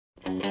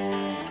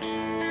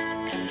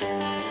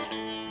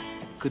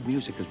Good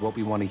music is what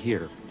we want to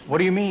hear. What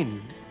do you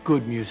mean,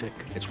 good music?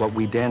 It's what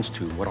we dance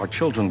to, what our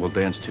children will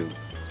dance to.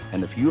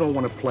 And if you don't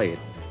want to play it,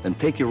 then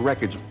take your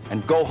records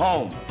and go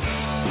home.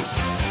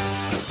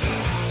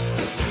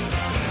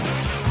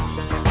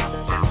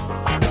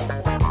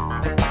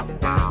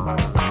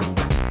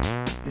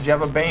 Did you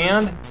have a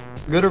band?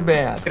 Good or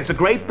bad? It's a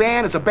great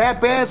band. It's a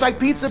bad band. It's like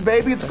pizza,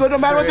 baby. It's good no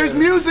matter what. There's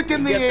music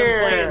in the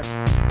air.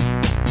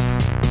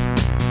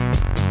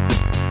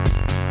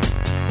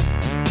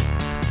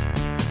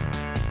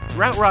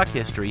 Throughout rock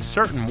history,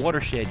 certain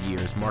watershed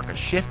years mark a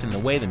shift in the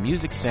way the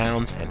music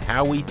sounds and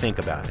how we think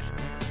about it.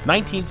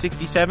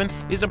 1967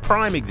 is a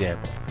prime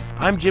example.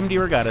 I'm Jim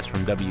DeRogatis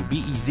from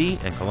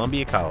WBEZ and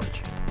Columbia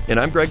College. And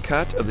I'm Greg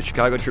Kott of the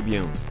Chicago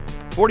Tribune.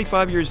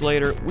 45 years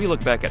later, we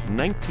look back at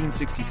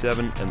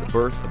 1967 and the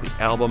birth of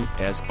the album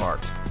as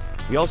art.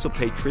 We also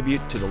pay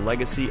tribute to the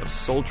legacy of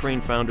Soul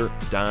Train founder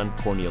Don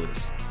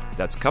Cornelius.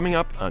 That's coming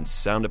up on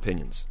Sound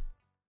Opinions.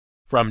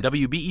 From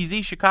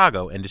WBEZ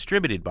Chicago and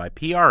distributed by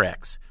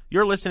PRX,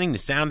 you're listening to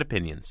Sound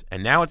Opinions,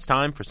 and now it's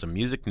time for some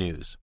music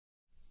news.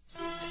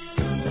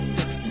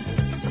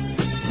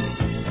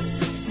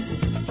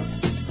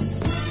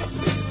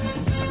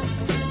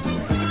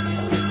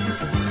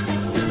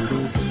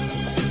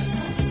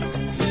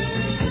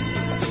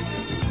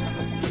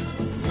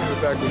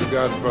 Back with the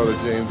Godfather,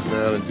 James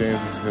Brown, and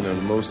James, it's been a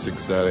most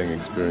exciting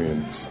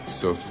experience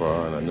so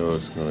far, and I know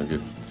it's going to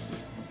get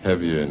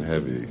heavier and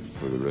heavier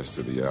for the rest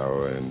of the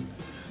hour, and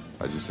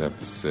I just have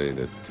to say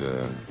that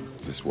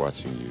just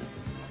watching you,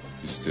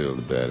 you're still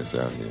the baddest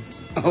out here.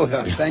 Oh,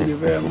 well, thank you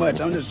very much.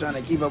 I'm just trying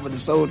to keep up with the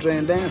Soul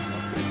Train dancers.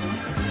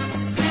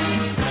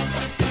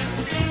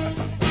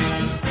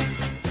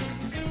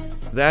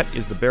 That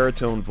is the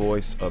baritone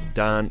voice of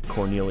Don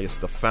Cornelius,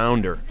 the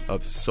founder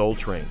of Soul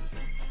Train.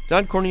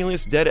 Don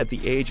Cornelius dead at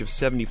the age of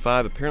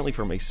 75, apparently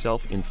from a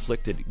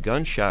self-inflicted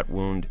gunshot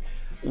wound.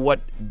 What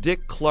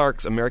Dick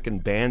Clark's American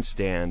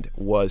Bandstand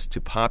was to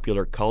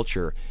popular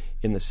culture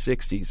in the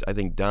 60s, I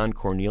think Don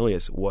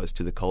Cornelius was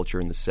to the culture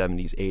in the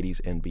 70s,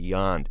 80s, and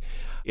beyond.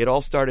 It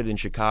all started in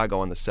Chicago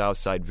on the South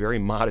Side, very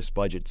modest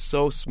budget,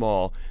 so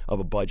small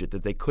of a budget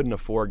that they couldn't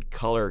afford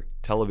color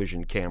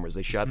television cameras.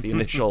 They shot the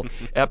initial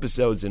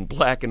episodes in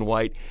black and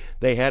white.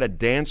 They had a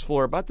dance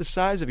floor about the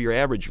size of your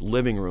average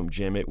living room,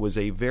 Jim. It was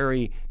a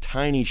very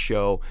tiny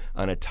show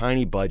on a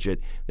tiny budget.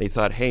 They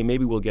thought, hey,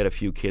 maybe we'll get a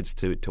few kids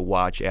to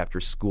watch after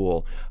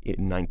school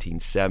in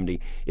 1970.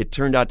 It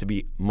turned out to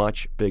be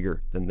much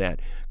bigger than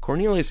that.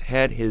 Cornelius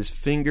had his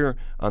finger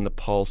on the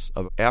pulse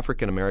of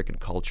African-American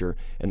culture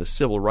and the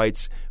civil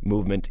rights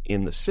movement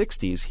in the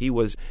 60s. He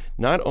was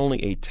not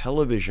only a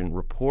television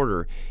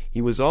reporter, he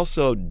was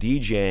also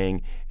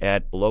DJing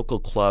at local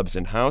clubs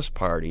and house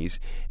parties,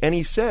 and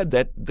he said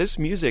that this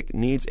music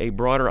needs a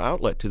broader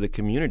outlet to the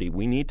community.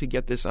 We need to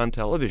get this on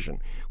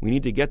television. We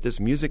need to get this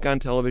music on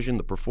television,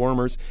 the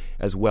performers,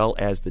 as well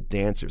as the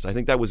dancers. I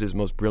think that was his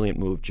most brilliant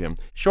move, Jim.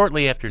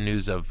 Shortly after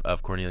news of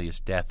Cornelius'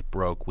 death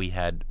broke, we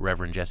had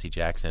Reverend Jesse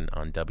Jackson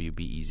on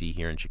WBEZ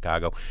here in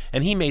Chicago,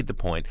 and he made the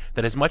point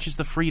that as much as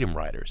the Freedom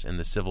Riders and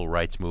the Civil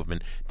Rights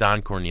Movement,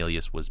 Don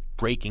Cornelius was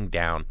breaking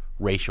down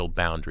racial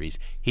boundaries.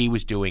 He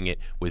was doing it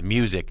with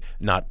music,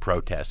 not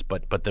protest,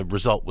 but the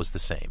result was the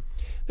same.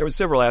 There were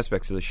several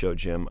aspects of the show,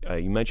 Jim.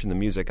 You mentioned the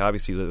music.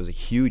 Obviously, that was a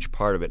huge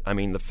part of it. I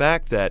mean, the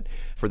fact that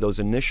for those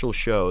initial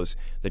shows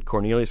that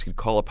Cornelius could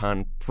call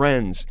upon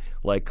friends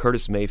like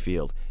Curtis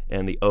Mayfield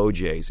and the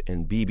OJs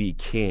and B.B.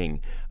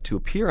 King to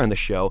appear on the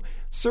show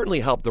certainly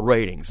helped the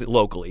ratings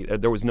locally.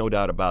 There was no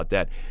doubt about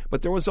that.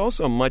 But there was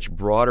also a much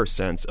broader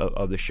sense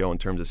of the show in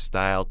terms of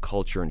style,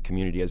 culture, and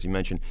community, as you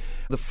mentioned.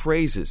 The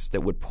phrases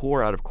that would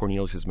pour out of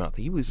Cornelius' mouth.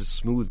 He was a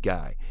smooth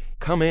guy.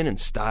 Come in and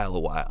style a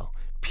while.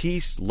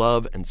 Peace,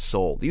 love, and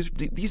soul. These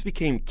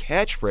became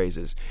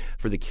catchphrases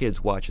for the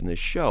kids watching this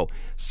show.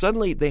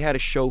 Suddenly, they had a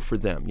show for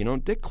them. You know,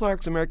 Dick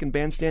Clark's American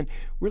Bandstand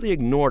really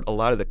ignored a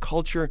lot of the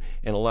culture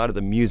and a lot of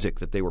the music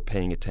that they were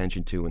paying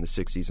attention to in the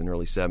 60s and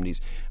early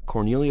 70s.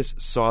 Cornelius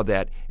saw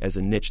that as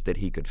a niche that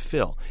he could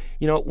fill.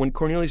 You know, when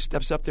Cornelius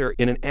steps up there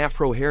in an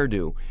afro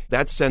hairdo,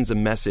 that sends a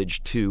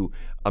message to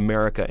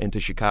America and to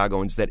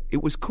Chicagoans that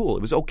it was cool.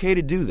 It was okay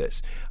to do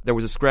this. There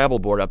was a Scrabble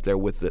board up there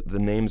with the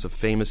names of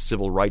famous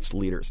civil rights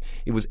leaders.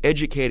 It was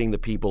educating the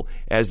people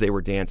as they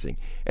were dancing.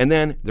 And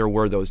then there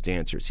were those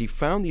dancers. He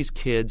found these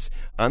kids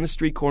on the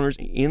street corners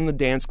in the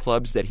dance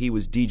clubs that he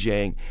was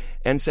DJing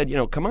and said, you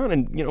know, come on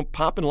and, you know,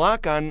 pop and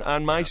lock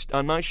on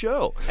my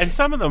show. And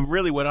some of them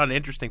really went on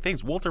interesting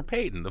things. Walter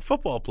Payton, the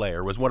football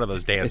player, was one of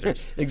those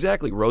dancers.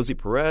 Exactly. Rosie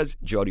Perez,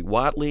 Jody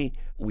Watley.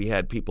 We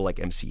had people like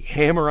MC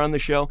Hammer on the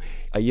show.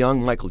 A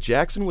young Michael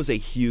Jackson was a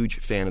huge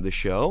fan of the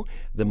show.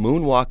 The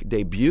moonwalk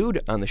debuted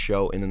on the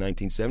show in the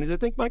 1970s. I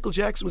think Michael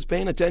Jackson was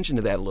paying attention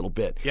to that a little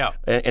bit. Yeah.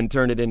 And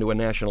turned it into a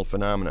national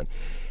phenomenon.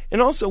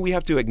 And also, we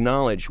have to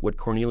acknowledge what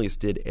Cornelius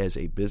did as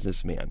a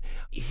businessman.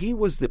 He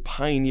was the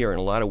pioneer in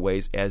a lot of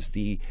ways as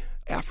the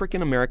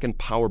African-American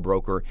power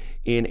broker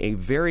in a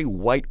very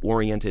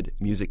white-oriented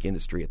music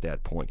industry at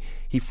that point.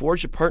 He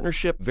forged a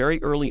partnership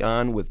very early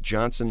on with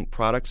Johnson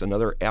Products,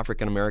 another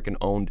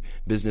African-American-owned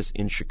business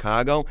in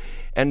Chicago,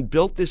 and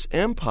built this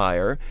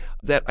empire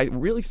that I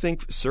really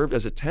think served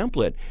as a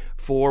template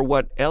for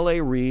what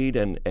L.A. Reid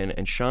and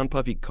Sean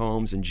Puffy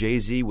Combs and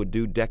Jay-Z would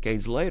do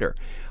decades later.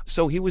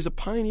 So he was a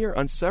pioneer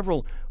on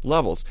several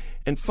levels.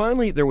 And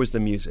finally, there was the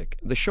music.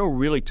 The show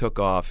really took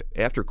off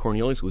after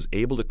Cornelius was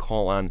able to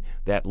call on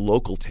that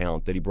local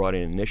talent that he brought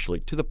in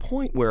initially, to the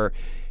point where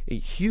a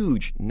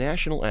huge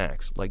national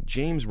acts like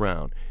James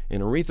Brown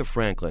and Aretha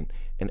Franklin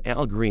and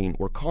Al Green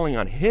were calling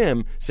on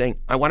him saying,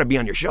 I want to be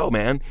on your show,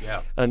 man.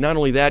 Yeah. Not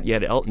only that, you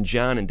had Elton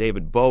John and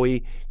David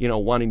Bowie,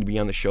 wanting to be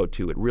on the show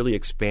too. It really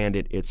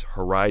expanded its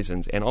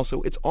horizons and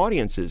also its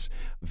audience's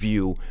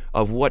view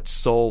of what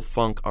soul,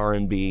 funk,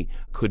 R&B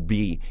could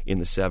be in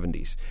the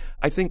 70s.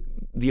 I think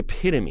the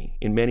epitome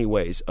in many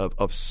ways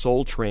of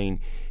Soul Train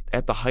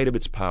at the height of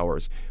its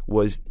powers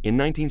was in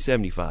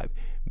 1975.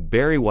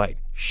 Barry White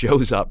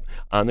shows up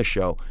on the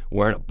show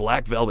wearing a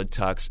black velvet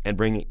tux and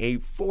bringing a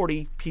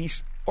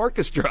 40-piece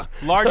orchestra.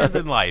 Larger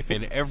than life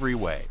in every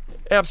way.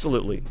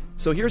 Absolutely.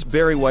 So here's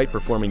Barry White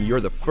performing You're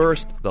the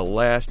First, the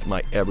Last,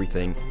 My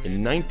Everything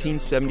in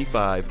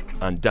 1975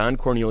 on Don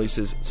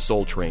Cornelius'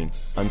 Soul Train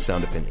on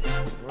Sound Opinions.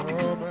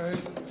 Oh, baby.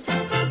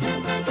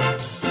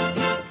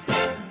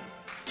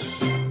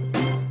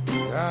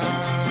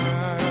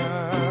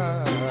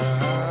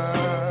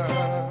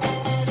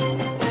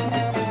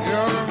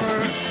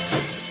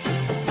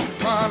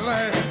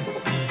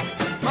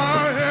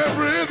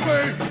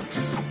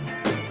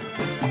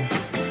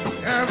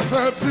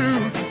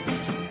 To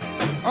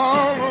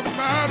all of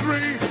my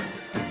dreams,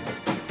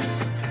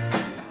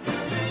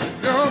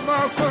 you're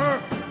my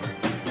sun,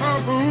 my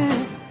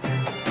moon,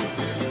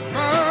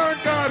 my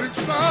guiding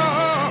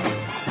star.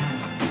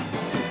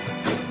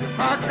 You're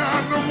my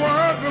kind of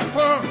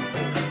wonderful.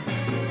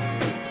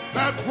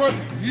 That's what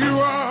you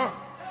are.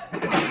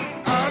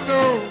 I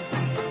know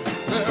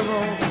there's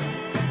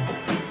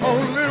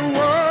only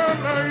one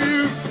like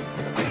you.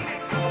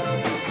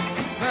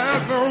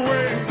 There's no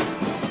way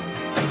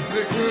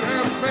they could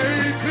have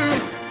made two.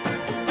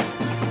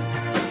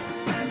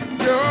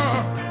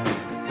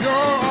 You're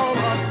all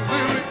I'm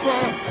living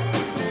for.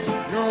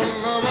 Your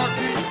love I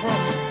keep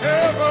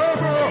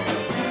forevermore.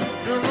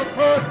 You're the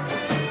first,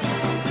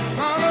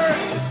 my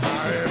life,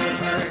 my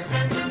everything.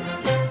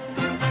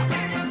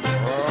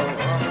 Oh,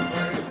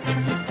 baby.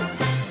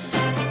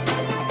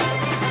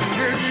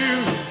 In you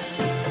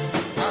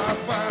I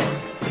found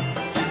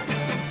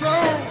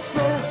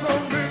so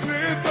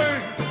many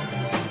things.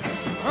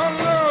 I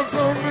love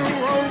so new.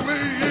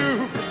 Only you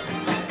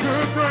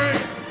could bring.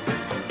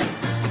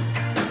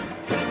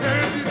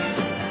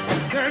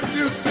 Can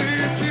you see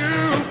it?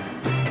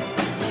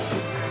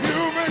 You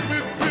make me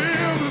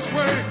feel this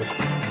way.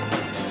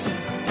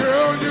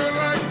 Girl, you're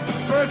like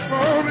fresh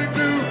morning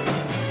dew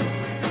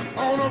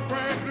on a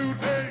brand new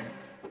day.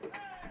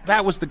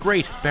 That was the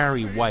great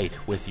Barry White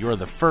with You're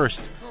the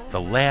First,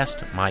 the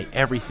Last, My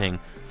Everything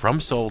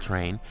from Soul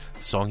Train,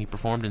 the song he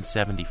performed in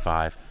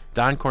 75.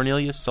 Don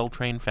Cornelius, Soul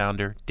Train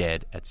founder,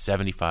 dead at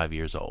 75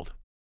 years old.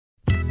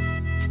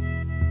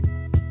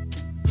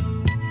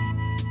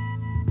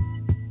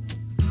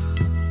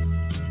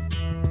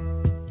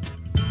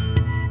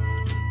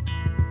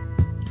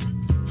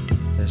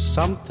 There's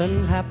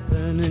something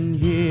happening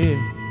here,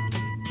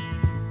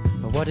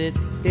 but what it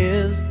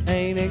is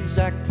ain't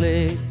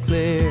exactly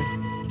clear.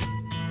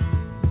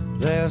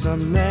 There's a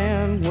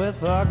man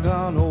with a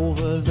gun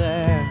over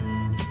there,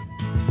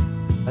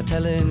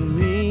 telling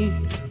me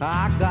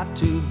I got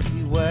to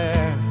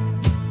beware.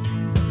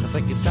 I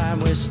think it's time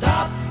we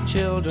stop.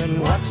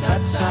 Children, what's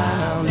that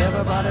sound?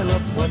 Everybody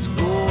look what's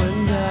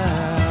going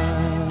down.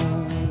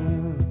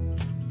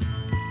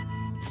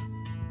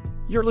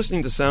 You're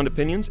listening to Sound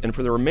Opinions, and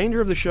for the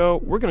remainder of the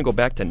show, we're going to go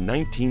back to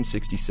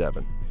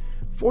 1967.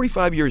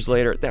 45 years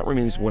later, that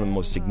remains one of the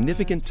most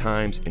significant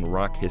times in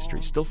rock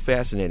history, still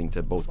fascinating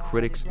to both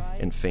critics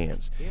and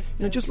fans.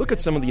 Just look at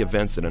some of the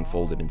events that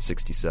unfolded in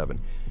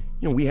 67.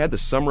 We had the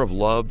Summer of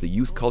Love, the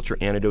youth culture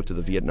antidote to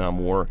the Vietnam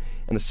War,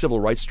 and the civil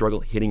rights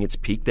struggle hitting its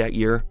peak that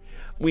year.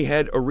 We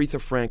had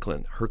Aretha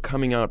Franklin, her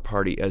coming out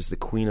party as the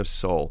Queen of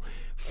Soul,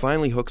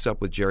 finally hooks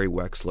up with Jerry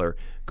Wexler,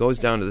 goes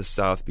down to the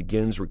South,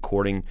 begins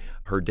recording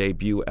her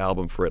debut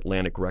album for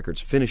Atlantic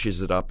Records,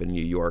 finishes it up in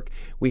New York.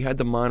 We had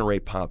the Monterey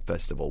Pop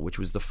Festival, which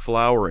was the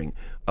flowering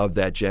of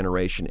that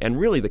generation, and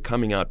really the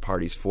coming out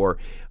parties for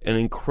an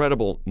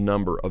incredible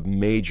number of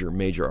major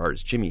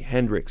artists. Jimi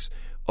Hendrix,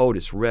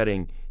 Otis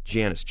Redding,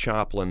 Janis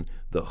Joplin,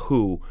 The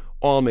Who,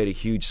 all made a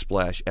huge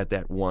splash at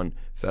that one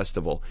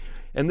festival.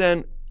 And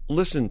then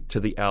listen to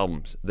the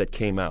albums that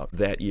came out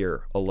that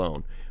year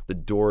alone. The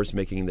Doors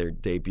making their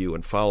debut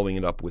and following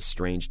it up with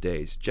Strange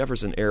Days.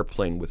 Jefferson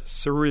Airplane with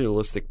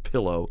Surrealistic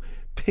Pillow.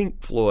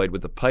 Pink Floyd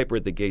with The Piper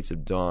at the Gates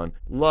of Dawn.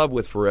 Love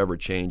with Forever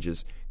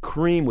Changes.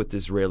 Cream with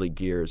Disraeli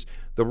Gears.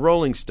 The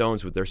Rolling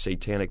Stones with their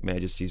Satanic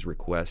Majesty's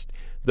Request.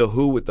 The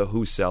Who with The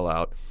Who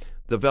Sellout.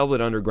 The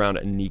Velvet Underground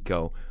and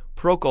Nico.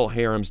 Procol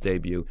Harum's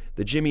debut,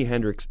 the Jimi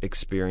Hendrix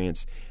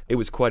Experience. It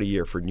was quite a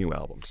year for new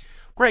albums.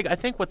 Greg, I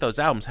think what those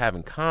albums have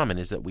in common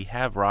is that we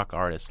have rock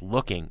artists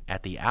looking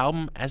at the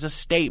album as a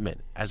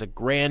statement, as a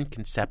grand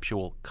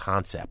conceptual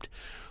concept.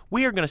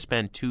 We are going to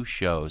spend 2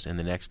 shows in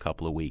the next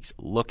couple of weeks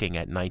looking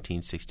at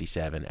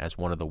 1967 as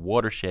one of the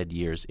watershed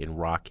years in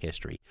rock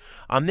history.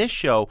 On this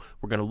show,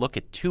 we're going to look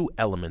at 2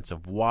 elements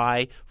of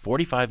why,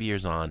 45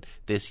 years on,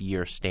 this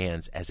year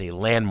stands as a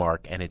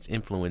landmark and its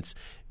influence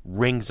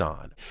rings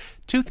on.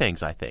 2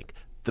 things, I think.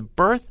 The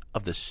birth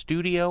of the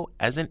studio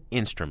as an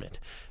instrument,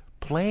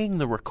 playing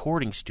the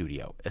recording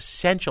studio,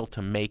 essential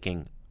to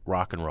making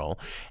rock and roll,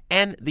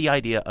 and the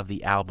idea of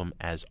the album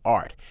as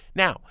art.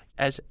 Now,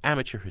 as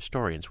amateur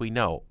historians, we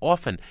know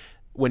often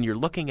when you're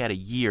looking at a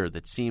year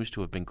that seems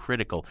to have been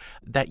critical,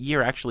 that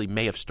year actually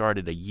may have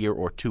started a year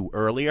or 2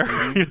 earlier.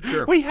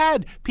 Sure. We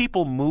had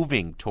people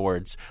moving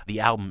towards the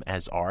album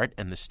as art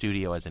and the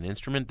studio as an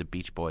instrument, the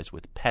Beach Boys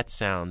with Pet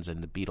Sounds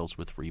and the Beatles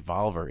with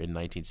Revolver in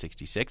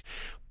 1966.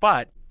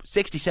 But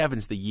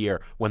 67's the year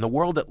when the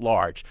world at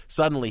large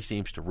suddenly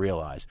seems to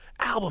realize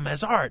album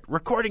as art,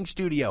 recording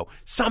studio,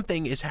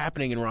 something is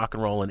happening in rock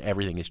and roll and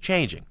everything is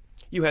changing.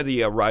 You had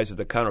the rise of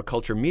the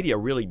counterculture media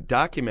really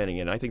documenting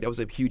it, and I think that was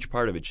a huge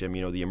part of it, Jim.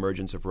 You know, the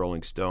emergence of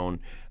Rolling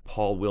Stone,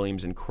 Paul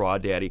Williams, and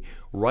Crawdaddy,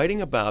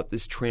 writing about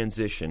this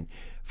transition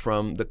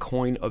from the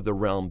coin of the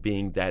realm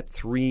being that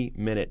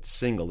 3-minute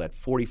single, that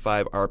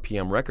 45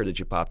 RPM record that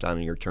you popped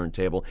on your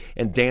turntable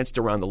and danced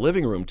around the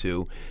living room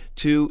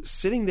to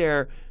sitting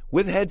there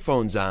with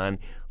headphones on,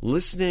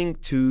 listening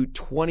to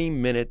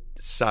 20-minute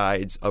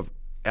sides of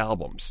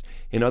albums.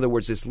 In other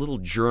words, this little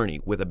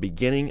journey with a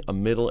beginning, a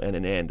middle, and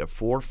an end of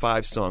 4 or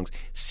 5 songs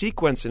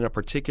sequenced in a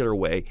particular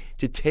way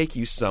to take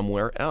you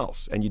somewhere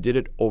else. And you did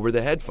it over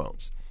the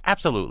headphones.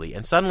 Absolutely.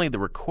 And suddenly the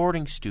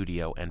recording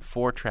studio and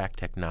 4-track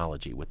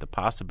technology with the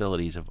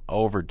possibilities of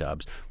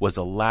overdubs was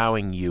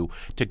allowing you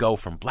to go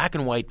from black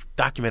and white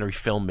documentary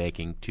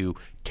filmmaking to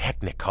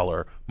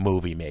Technicolor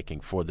movie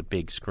making for the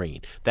big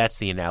screen. That's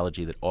the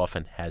analogy that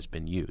often has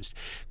been used.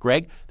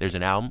 Greg, there's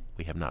an album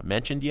we have not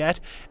mentioned yet,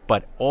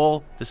 but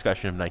all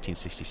discussion of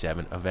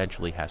 1967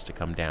 eventually has to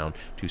come down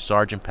to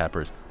Sgt.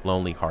 Pepper's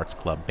Lonely Hearts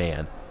Club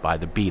Band by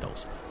the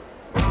Beatles.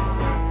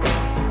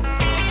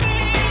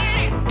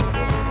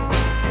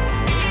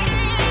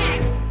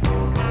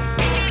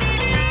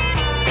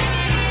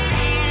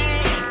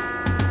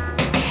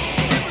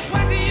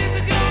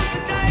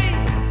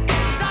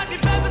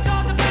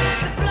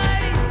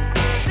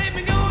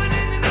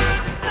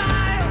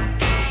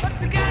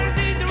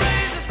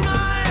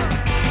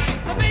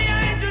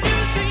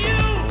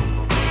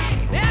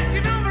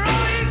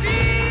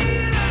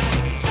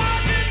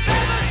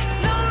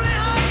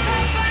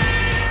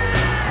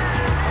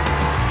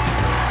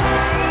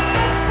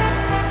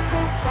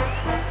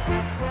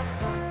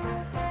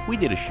 We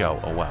did a show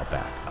a while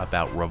back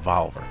about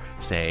Revolver,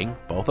 saying,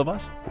 both of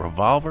us,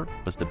 Revolver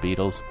was the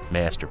Beatles'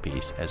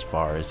 masterpiece as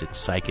far as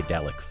its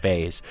psychedelic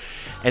phase.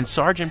 And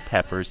Sgt.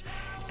 Pepper's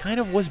kind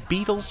of was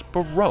Beatles'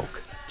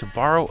 Baroque. To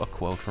borrow a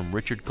quote from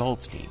Richard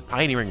Goldstein,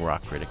 pioneering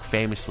rock critic,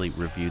 famously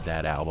reviewed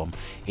that album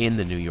in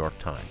the New York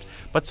Times.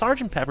 But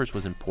Sgt. Pepper's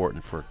was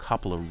important for a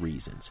couple of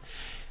reasons.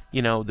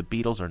 You know, the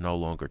Beatles are no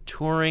longer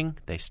touring.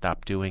 They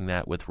stopped doing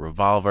that with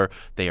Revolver.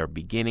 They are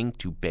beginning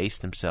to base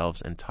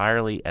themselves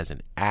entirely as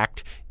an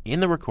act in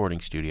the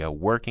recording studio,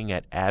 working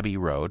at Abbey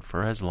Road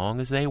for as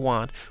long as they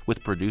want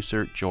with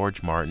producer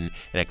George Martin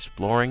and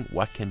exploring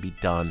what can be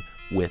done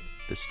with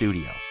the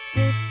studio.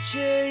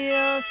 Picture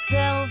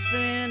yourself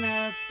in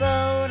a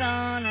boat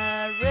on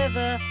a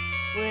river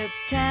with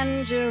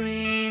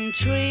tangerine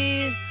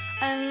trees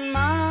and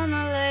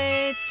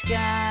marmalade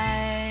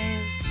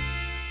skies.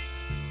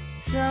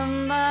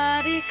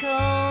 Somebody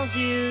calls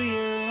you, you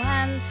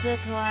answer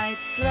quite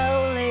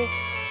slowly.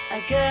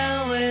 A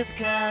girl with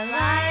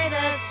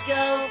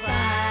kaleidoscope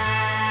eyes.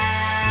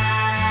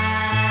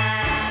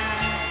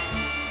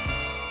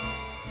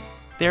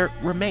 There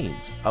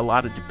remains a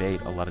lot of debate,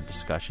 a lot of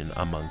discussion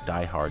among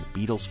diehard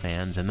Beatles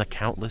fans and the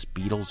countless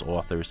Beatles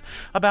authors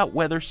about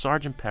whether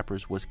Sgt.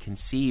 Pepper's was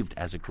conceived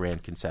as a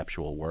grand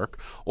conceptual work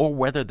or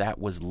whether that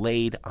was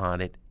laid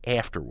on it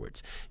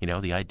afterwards. You know,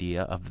 the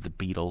idea of the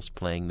Beatles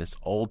playing this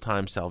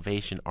old-time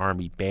Salvation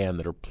Army band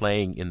that are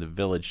playing in the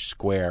village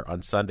square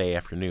on Sunday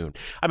afternoon.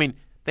 I mean,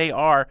 they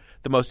are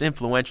the most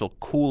influential,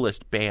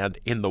 coolest band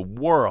in the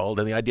world,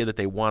 and the idea that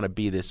they want to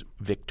be this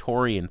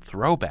Victorian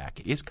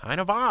throwback is kind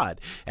of odd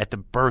at the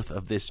birth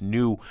of this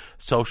new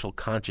social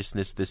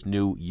consciousness, this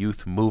new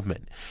youth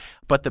movement.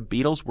 But the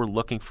Beatles were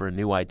looking for a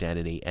new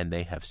identity, and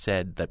they have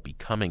said that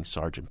becoming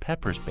Sgt.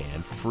 Pepper's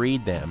Band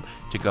freed them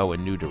to go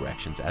in new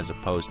directions as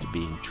opposed to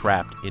being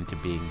trapped into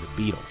being the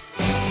Beatles.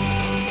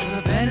 For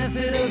the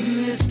benefit of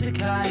Mr.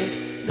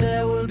 Kite,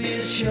 there will be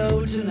a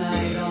show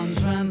tonight on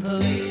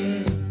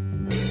trampoline.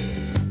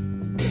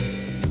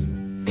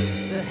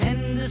 The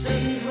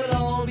Hendersons will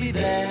all be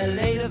there.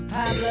 Late of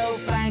Pablo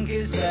Frank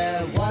is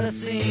there. What a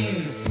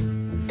scene!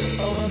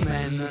 Over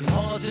men and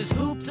horses,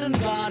 hoops and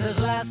garters,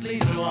 lastly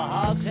through a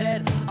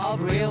hogshead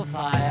of real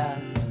fire.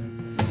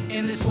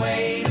 In this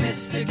way,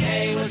 Mr.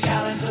 K will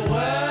challenge the world.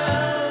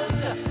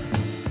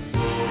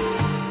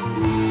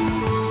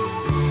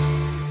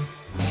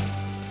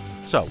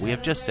 So, we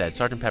have just said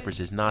Sgt. Pepper's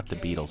is not the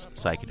Beatles'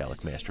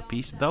 psychedelic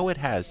masterpiece, though it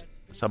has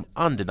some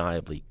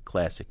undeniably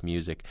classic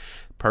music.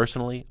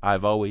 Personally,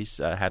 I've always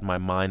had my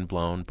mind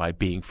blown by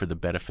Being for the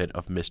Benefit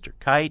of Mr.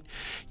 Kite.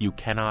 You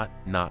cannot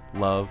not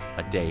love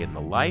A Day in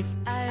the Life.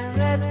 I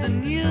read the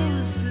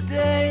news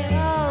today,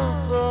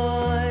 oh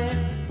boy,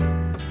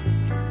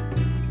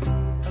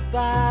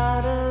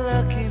 about a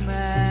lucky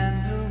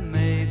man who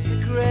made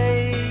the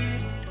grade.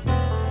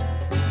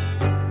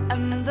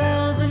 And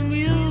though the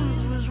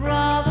news was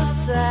rather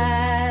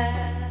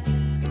sad,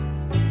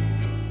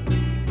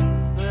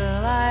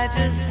 well, I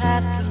just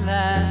had to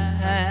laugh.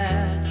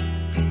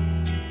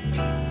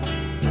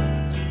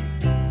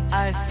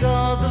 I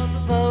saw the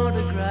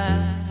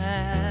photograph.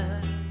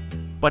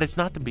 But it's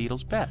not the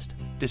Beatles' best.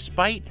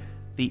 Despite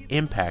the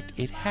impact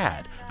it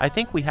had, I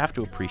think we have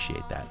to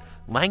appreciate that.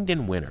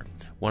 Langdon Winter,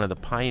 one of the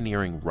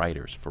pioneering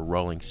writers for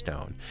Rolling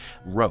Stone,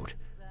 wrote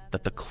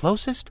that the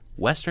closest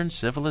Western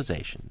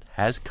civilization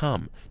has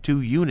come to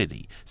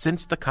unity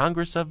since the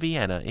Congress of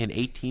Vienna in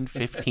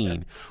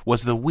 1815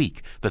 was the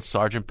week that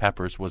Sgt.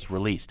 Pepper's was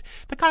released.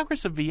 The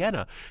Congress of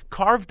Vienna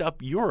carved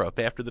up Europe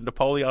after the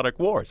Napoleonic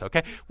Wars,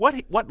 okay?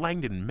 What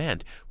Langdon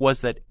meant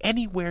was that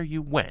anywhere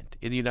you went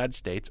in the United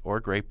States or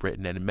Great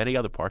Britain and in many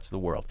other parts of the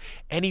world,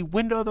 any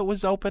window that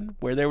was open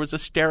where there was a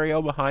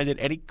stereo behind it,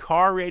 any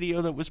car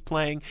radio that was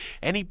playing,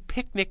 any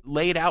picnic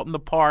laid out in the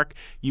park,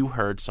 you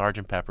heard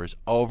Sgt. Pepper's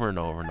over and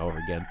over and over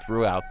again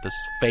throughout this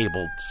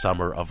fabled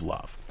summer of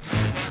love.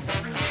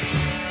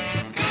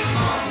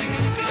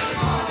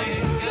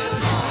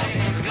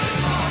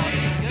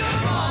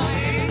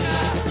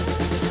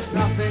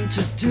 Nothing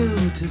to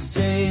do to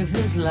save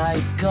his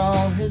life,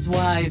 call his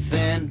wife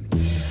in.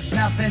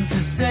 Nothing to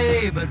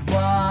say but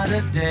what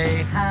a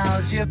day,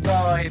 how's your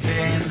boy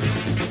been?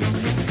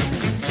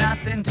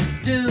 Nothing to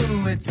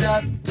do, it's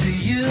up to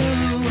you.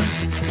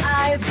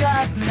 I've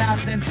got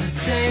nothing to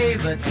say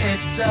but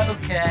it's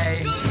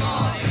okay. Good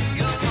morning,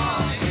 good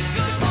morning,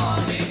 good morning.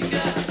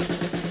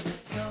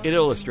 It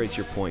illustrates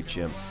your point,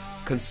 Jim.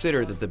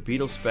 Consider that the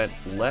Beatles spent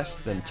less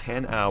than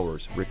 10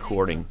 hours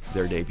recording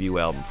their debut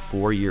album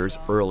 4 years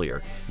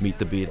earlier, Meet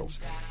the Beatles.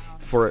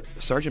 For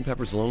Sgt.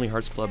 Pepper's Lonely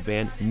Hearts Club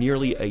Band,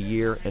 nearly a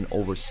year and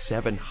over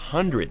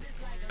 700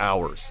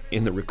 hours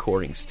in the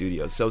recording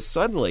studio. So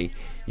suddenly,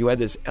 you had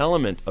this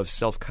element of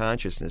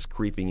self-consciousness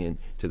creeping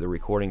into the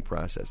recording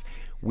process.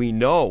 We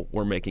know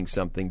we're making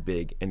something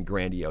big and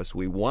grandiose.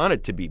 We want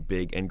it to be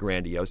big and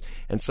grandiose,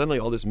 and suddenly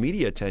all this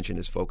media attention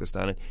is focused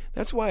on it.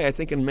 That's why I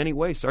think in many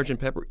ways Sgt.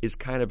 Pepper is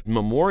kind of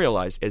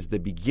memorialized as the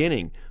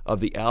beginning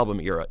of the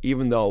album era,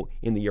 even though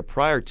in the year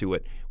prior to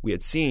it, we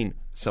had seen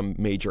some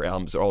major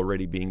albums are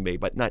already being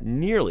made, but not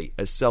nearly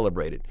as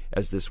celebrated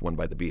as this one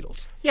by the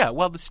Beatles. Yeah,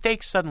 well, the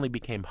stakes suddenly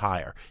became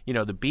higher. You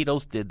know, the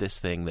Beatles did this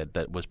thing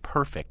that was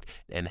perfect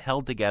and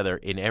held together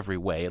in every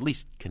way, at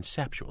least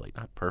conceptually,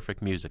 not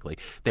perfect musically.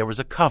 There was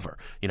a cover.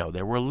 You know,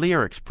 there were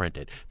lyrics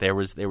printed. There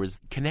was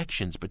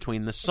connections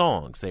between the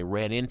songs. They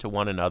ran into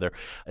one another.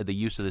 The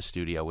use of the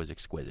studio was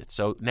exquisite.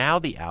 So now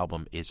the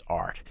album is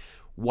art.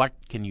 What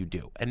can you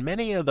do? And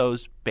many of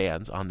those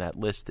bands on that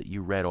list that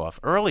you read off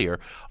earlier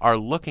are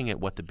looking at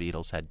what the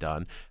Beatles had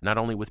done, not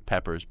only with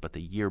Pepper's, but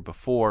the year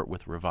before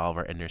with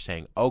Revolver, and they're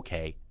saying,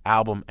 okay,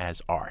 album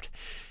as art.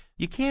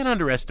 You can't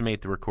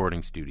underestimate the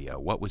recording studio,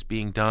 what was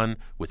being done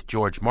with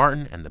George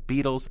Martin and the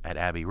Beatles at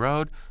Abbey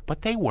Road,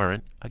 but they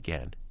weren't,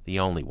 again, the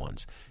only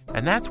ones.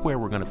 And that's where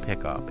we're going to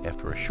pick up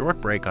after a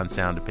short break on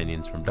Sound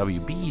Opinions from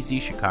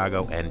WBEZ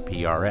Chicago and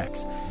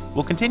PRX.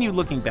 We'll continue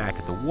looking back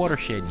at the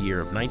watershed year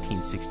of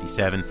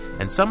 1967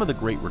 and some of the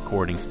great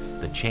recordings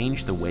that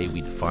changed the way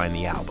we define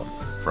the album,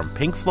 from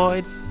Pink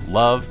Floyd,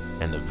 Love,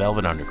 and the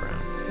Velvet Underground.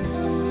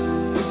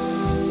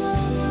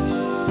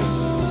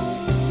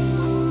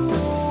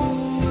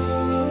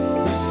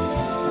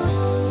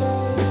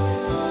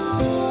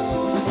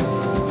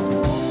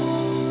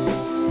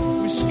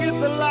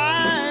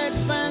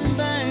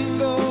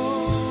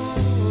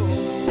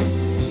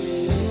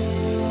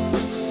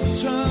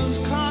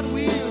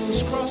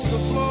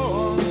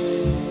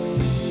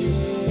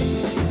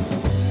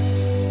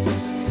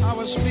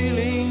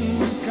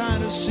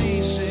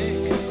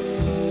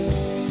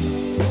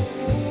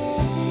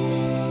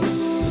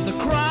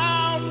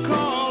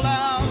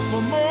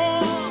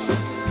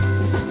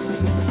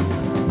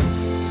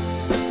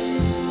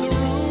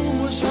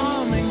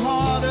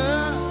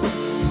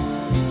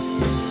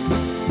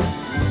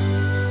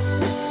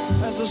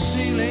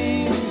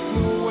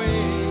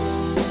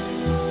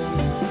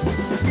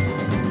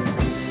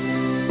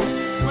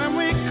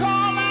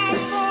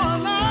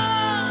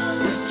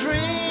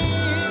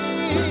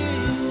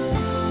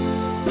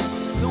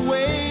 The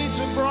way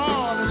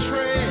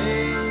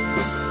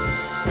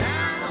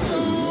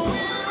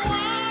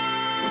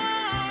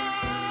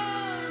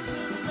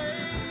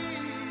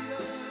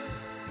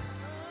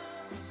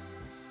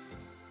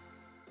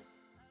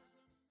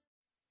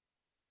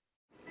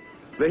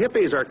The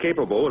hippies are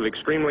capable of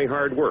extremely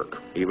hard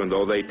work, even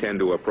though they tend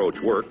to approach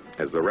work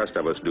as the rest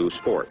of us do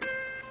sport.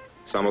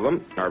 Some of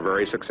them are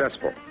very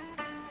successful.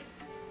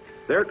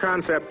 Their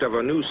concept of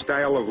a new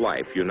style of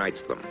life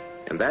unites them,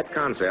 and that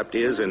concept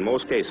is, in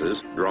most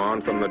cases,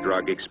 drawn from the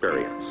drug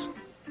experience.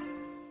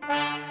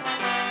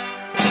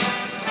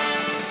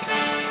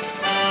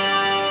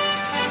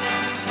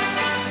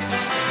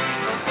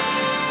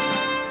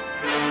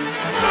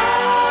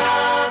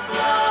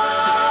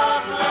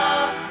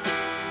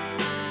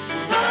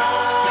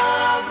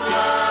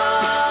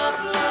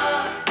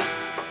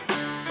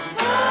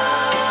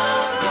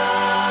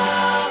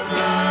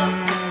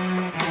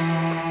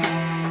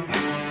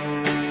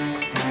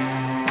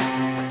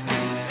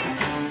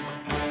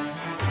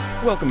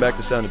 Welcome back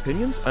to Sound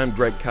Opinions. I'm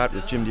Greg Cott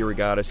with Jim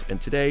DeRogatis, and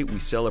today we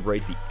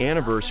celebrate the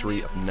anniversary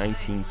of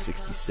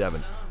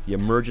 1967, the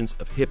emergence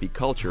of hippie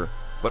culture,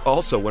 but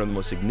also one of the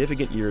most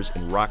significant years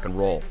in rock and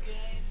roll.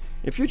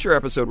 In a future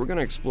episode, we're going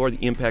to explore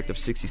the impact of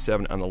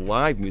 67 on the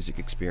live music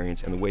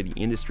experience and the way the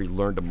industry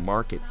learned to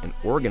market and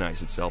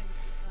organize itself.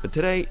 But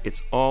today,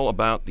 it's all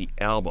about the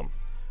album.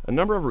 A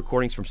number of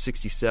recordings from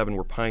 67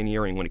 were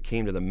pioneering when it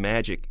came to the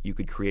magic you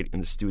could create in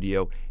the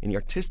studio and the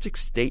artistic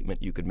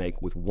statement you could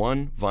make with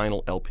one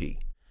vinyl LP.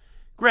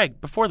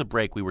 Greg, before the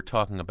break, we were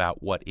talking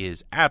about what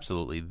is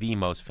absolutely the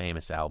most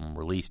famous album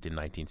released in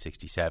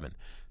 1967,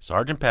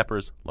 Sgt.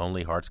 Pepper's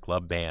Lonely Hearts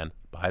Club Band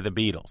by the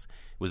Beatles.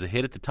 It was a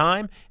hit at the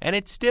time, and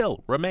it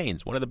still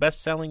remains one of the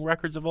best-selling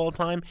records of all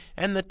time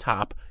and the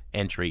top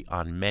entry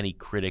on many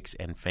critics'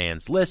 and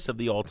fans' lists of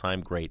the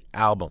all-time great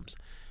albums.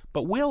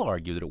 But we'll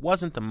argue that it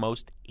wasn't the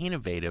most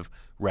innovative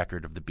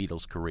record of the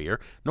Beatles' career,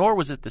 nor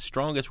was it the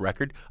strongest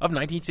record of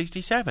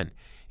 1967.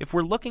 If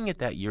we're looking at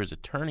that year as a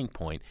turning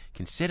point,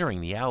 considering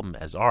the album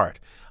as art,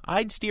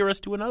 I'd steer us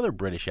to another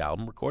British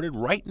album recorded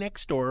right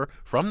next door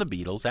from the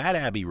Beatles at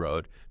Abbey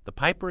Road, The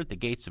Piper at the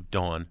Gates of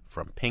Dawn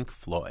from Pink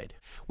Floyd.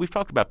 We've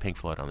talked about Pink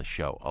Floyd on the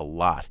show a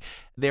lot.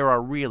 There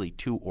are really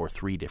 2 or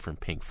 3 different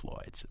Pink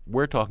Floyds.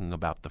 We're talking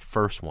about the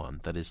first one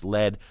that is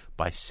led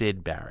by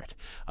Syd Barrett,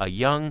 a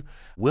young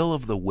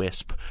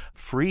will-o'-the-wisp,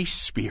 free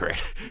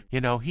spirit.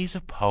 You know, he's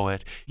a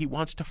poet. He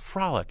wants to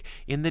frolic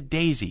in the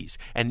daisies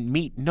and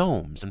meet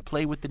gnomes and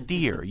play with the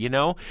deer, you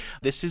know.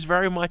 This is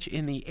very much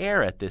in the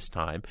air at this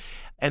time.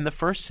 And the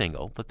first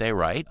single that they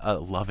write, a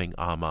loving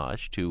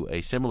homage to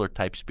a similar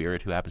type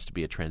spirit who happens to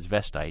be a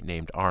transvestite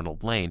named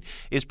Arnold Lane,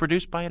 is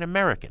produced by an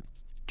American,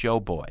 Joe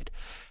Boyd.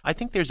 I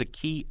think there's a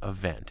key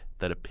event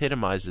that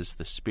epitomizes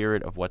the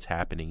spirit of what's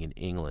happening in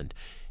England.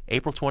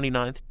 April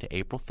 29th to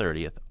April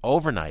 30th,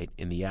 overnight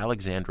in the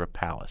Alexandra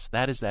Palace.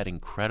 That is that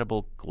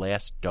incredible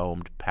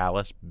glass-domed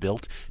palace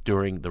built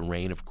during the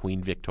reign of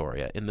Queen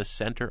Victoria in the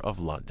center of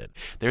London.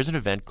 There's an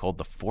event called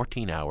the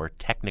 14-Hour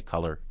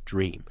Technicolor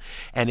Dream,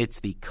 and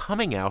it's the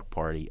coming out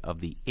party of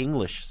the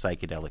English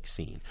psychedelic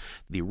scene.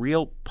 The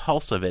real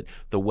pulse of it,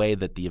 the way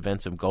that the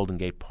events of Golden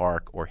Gate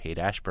Park or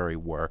Haight-Ashbury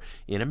were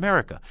in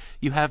America.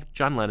 You have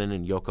John Lennon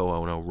and Yoko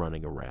Ono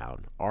running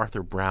around,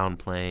 Arthur Brown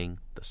playing,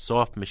 the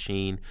Soft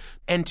Machine,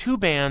 and 2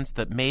 bands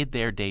that made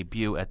their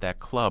debut at that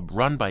club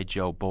run by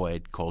Joe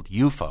Boyd called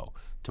UFO,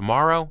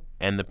 Tomorrow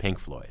and the Pink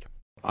Floyd.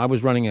 I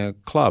was running a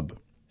club,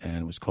 and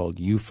it was called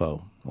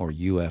UFO, or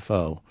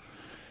UFO,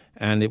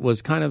 and it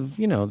was kind of,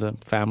 you know, the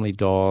family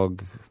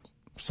dog,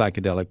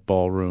 psychedelic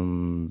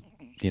ballroom,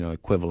 you know,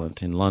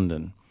 equivalent in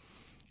London.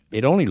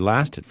 It only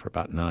lasted for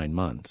about 9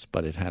 months,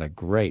 but it had a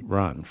great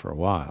run for a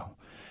while.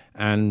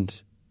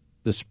 And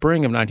the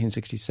spring of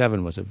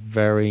 1967 was a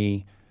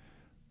very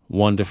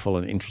wonderful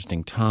and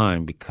interesting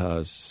time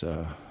because,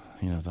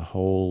 the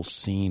whole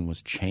scene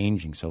was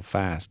changing so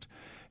fast.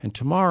 And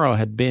Tomorrow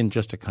had been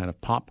just a kind of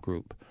pop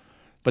group.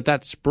 But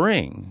that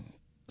spring,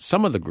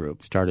 some of the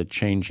groups started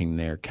changing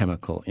their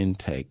chemical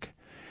intake,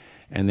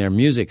 and their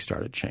music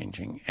started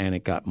changing, and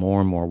it got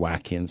more and more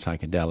wacky and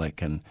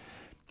psychedelic. And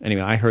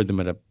anyway, I heard them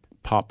at a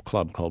pop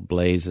club called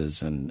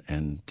Blazes and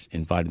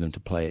invited them to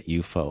play at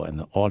UFO, and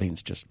the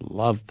audience just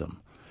loved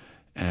them.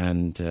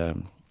 And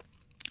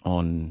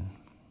on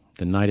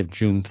the night of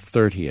June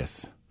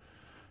 30th,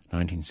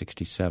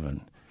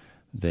 1967,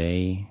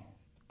 they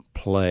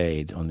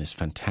played on this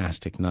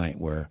fantastic night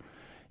where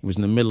it was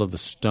in the middle of the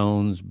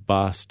Stones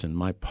bust, and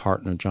my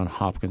partner, John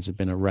Hopkins, had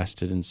been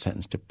arrested and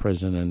sentenced to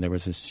prison, and there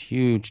was this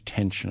huge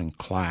tension and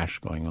clash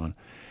going on.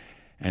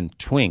 And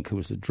Twink, who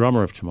was the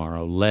drummer of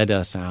Tomorrow, led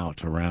us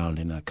out around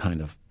in a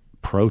kind of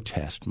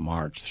protest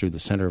march through the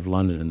center of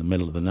London in the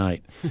middle of the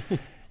night.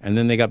 And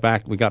then we got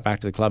back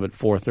to the club at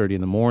 4:30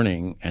 in the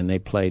morning, and they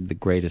played the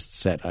greatest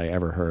set I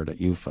ever heard at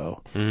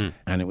UFO.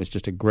 And it was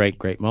just a great,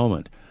 great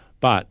moment.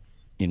 But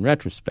in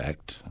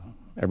retrospect,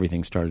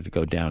 everything started to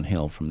go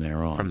downhill from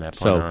there on. From that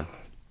point on.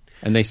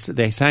 And they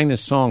sang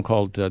this song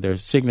called, their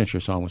signature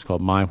song was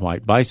called My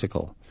White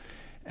Bicycle.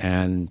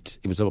 And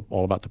it was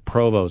all about the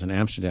Provos in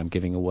Amsterdam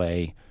giving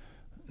away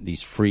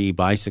these free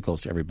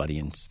bicycles to everybody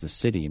in the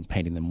city and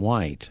painting them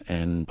white.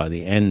 And by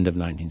the end of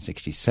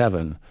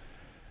 1967,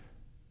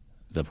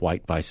 the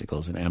white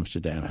bicycles in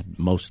Amsterdam had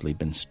mostly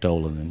been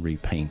stolen and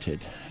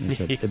repainted. It's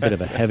a bit of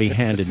a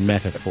heavy-handed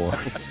metaphor.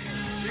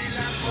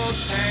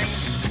 almost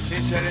hangs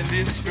his head in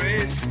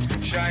disgrace.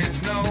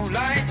 Shines no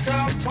light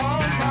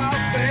upon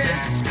our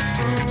face.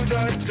 Through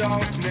the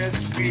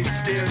darkness we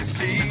still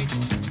see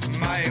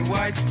my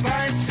white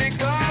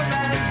bicycle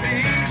and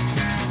me.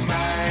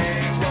 My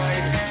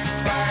white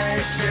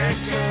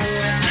bicycle.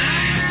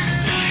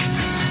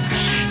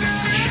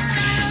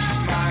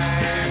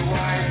 My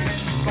white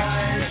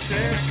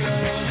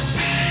bicycle.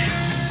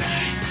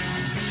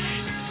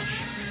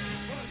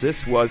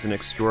 This was an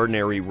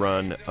extraordinary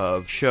run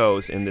of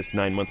shows in this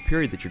 9-month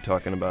period that you're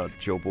talking about,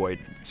 Joe Boyd.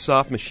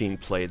 Soft Machine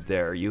played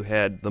there. You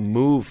had The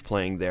Move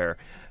playing there.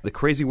 The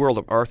Crazy World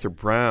of Arthur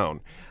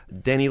Brown.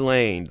 Denny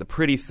Lane. The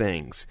Pretty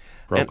Things.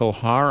 Procol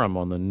Harum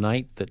on the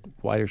night that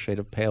Whiter Shade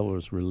of Pale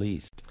was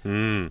released.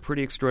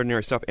 Pretty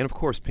extraordinary stuff. And, of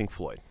course, Pink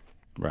Floyd.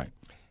 Right.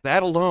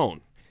 That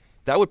alone,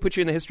 that would put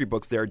you in the history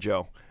books there,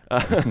 Joe.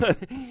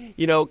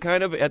 You know,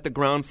 kind of at the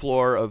ground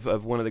floor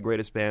of one of the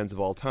greatest bands of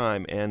all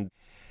time. And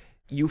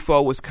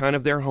UFO was kind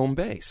of their home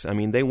base. I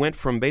mean, they went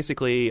from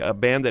basically a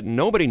band that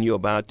nobody knew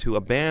about to a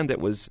band that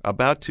was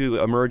about to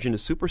emerge into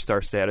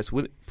superstar status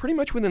pretty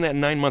much within that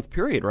 9-month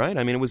period, right?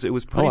 I mean, it was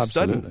pretty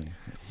sudden.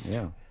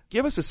 Yeah.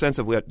 Give us a sense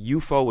of what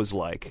UFO was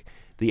like,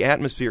 the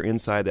atmosphere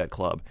inside that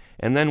club,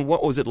 and then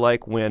what was it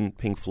like when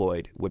Pink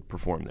Floyd would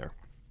perform there?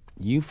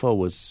 UFO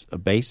was a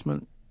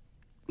basement,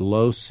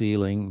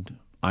 low-ceilinged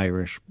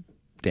Irish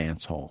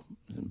dance hall,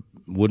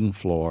 wooden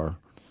floor,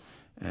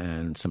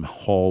 and some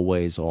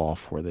hallways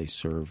off where they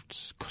served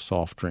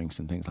soft drinks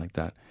and things like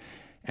that.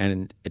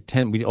 And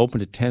we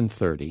opened at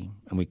 10:30,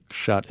 and we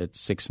shut at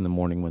 6 in the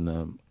morning when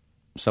the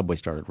subway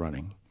started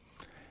running.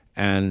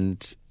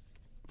 And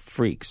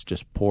freaks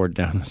just poured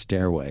down the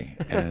stairway.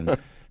 And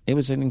it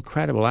was an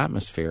incredible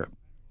atmosphere.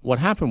 What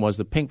happened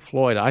was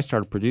I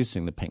started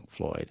producing the Pink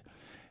Floyd.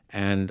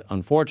 And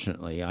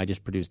unfortunately, I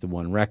just produced the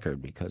one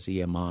record because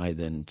EMI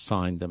then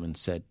signed them and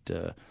said,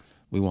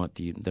 we want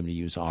them to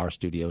use our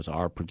studios,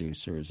 our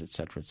producers, et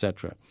cetera, et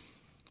cetera.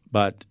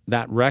 But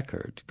that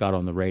record got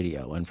on the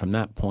radio, and from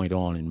that point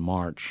on in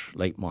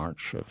late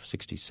March of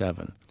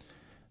 1967,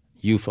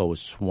 UFO was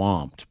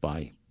swamped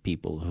by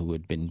people who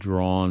had been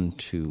drawn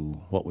to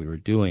what we were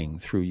doing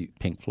through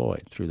Pink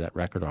Floyd, through that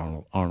record,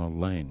 Arnold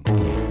Lane.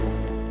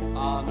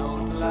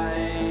 Arnold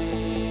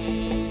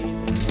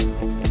Lane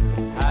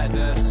had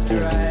a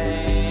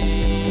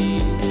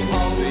strange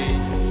hobby,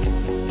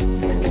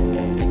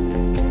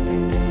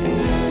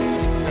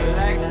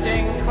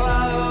 collecting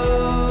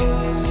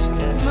clothes,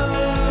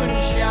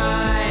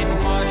 moonshine,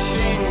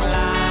 washing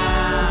lime.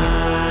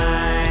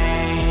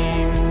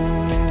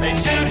 They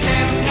suit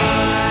him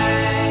fine.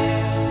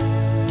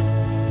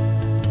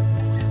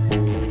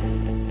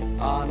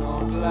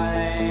 Arnold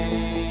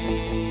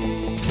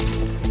Lane,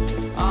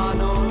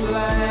 Arnold Lane,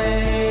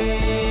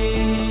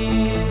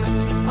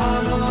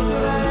 Arnold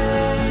Lane.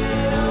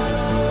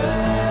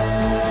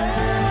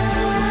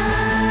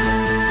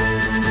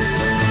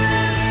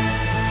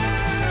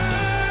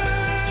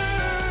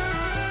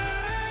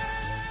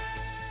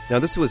 Now,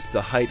 this was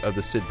the height of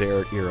the Syd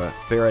Barrett era.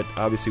 Barrett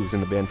obviously was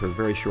in the band for a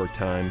very short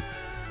time,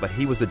 but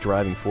he was the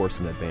driving force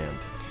in that band.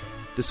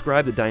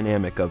 Describe the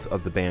dynamic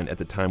of the band at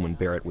the time when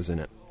Barrett was in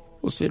it.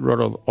 Well, Syd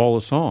wrote all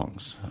the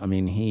songs. I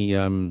mean, he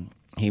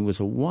was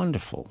a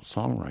wonderful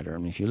songwriter. I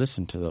mean, if you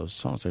listen to those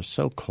songs, they're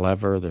so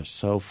clever. They're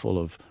so full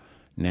of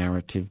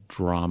narrative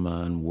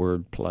drama and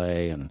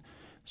wordplay and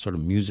sort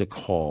of music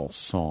hall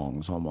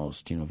songs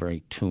almost,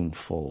 very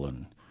tuneful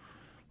and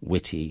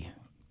witty.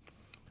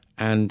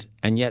 And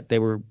yet they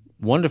were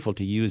wonderful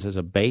to use as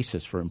a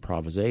basis for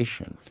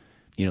improvisation.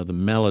 The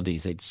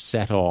melodies, they'd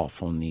set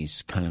off on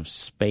these kind of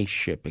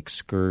spaceship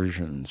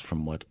excursions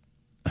from what,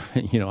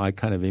 I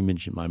kind of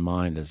image in my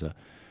mind as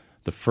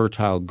the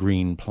fertile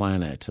green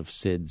planet of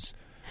Syd's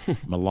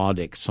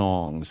melodic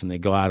songs. And they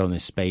go out on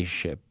this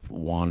spaceship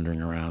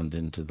wandering around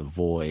into the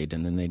void,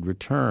 and then they'd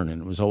return.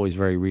 And it was always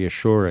very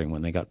reassuring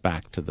when they got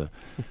back to the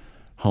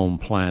home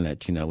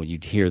planet, when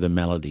you'd hear the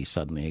melody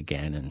suddenly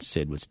again and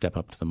Syd would step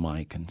up to the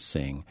mic and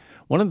sing.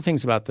 One of the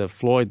things about the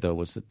Floyd, though,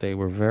 was that they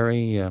were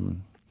very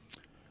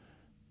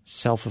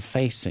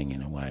self-effacing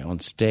in a way. On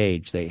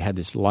stage, they had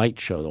this light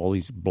show, all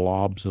these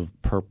blobs of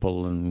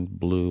purple and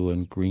blue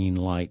and green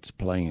lights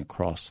playing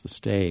across the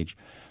stage.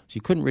 So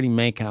you couldn't really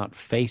make out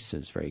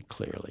faces very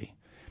clearly.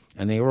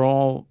 And they were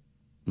all,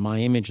 my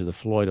image of the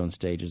Floyd on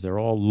stage is they're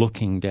all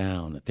looking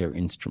down at their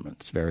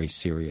instruments very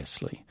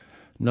seriously.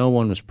 No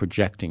one was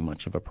projecting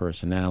much of a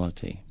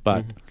personality,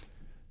 but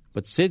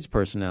Syd's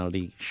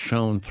personality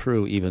shone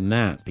through even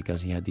that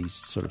because he had these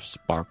sort of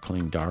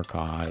sparkling dark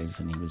eyes,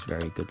 and he was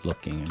very good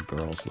looking, and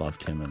girls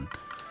loved him, and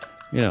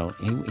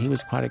he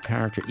was quite a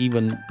character.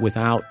 Even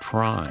without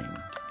trying,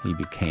 he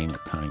became a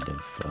kind of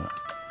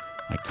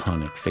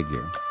iconic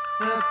figure.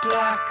 The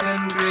black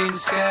and green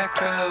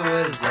scarecrow,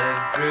 as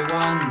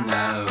everyone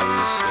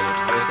knows, stood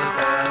with a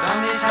bird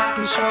on his hat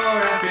and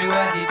straw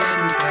everywhere he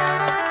didn't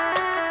care.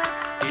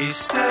 He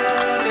stood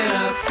in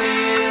a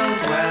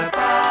field where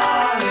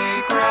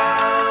barley grows.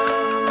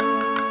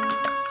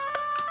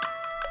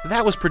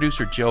 That was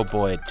producer Joe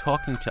Boyd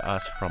talking to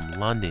us from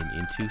London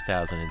in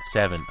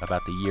 2007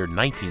 about the year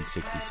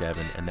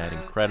 1967 and that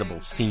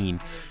incredible scene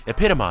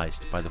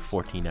epitomized by the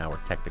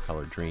 14-hour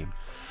Technicolor Dream.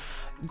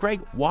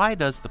 Greg, why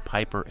does The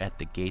Piper at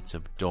the Gates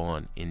of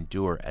Dawn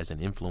endure as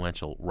an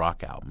influential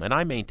rock album? And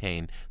I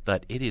maintain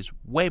that it is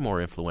way more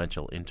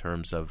influential in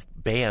terms of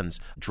bands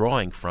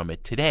drawing from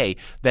it today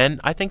than,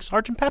 I think,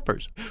 Sgt.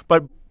 Pepper's.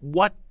 But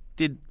what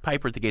did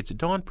Piper at the Gates of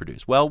Dawn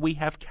produce? Well, we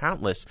have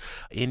countless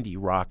indie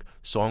rock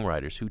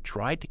songwriters who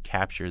tried to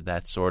capture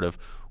that sort of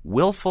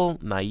willful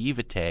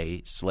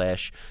naivete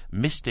 /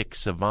 mystic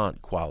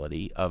savant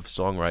quality of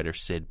songwriter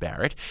Syd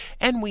Barrett,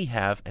 and we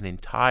have an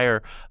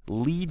entire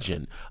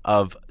legion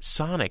of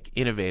sonic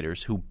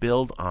innovators who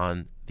build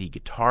on the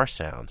guitar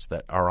sounds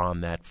that are on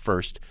that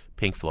first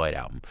Pink Floyd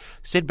album.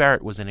 Syd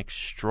Barrett was an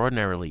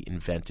extraordinarily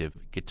inventive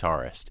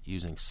guitarist,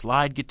 using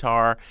slide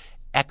guitar,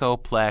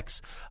 Echoplex,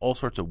 all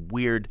sorts of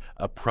weird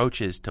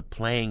approaches to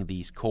playing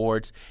these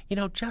chords. You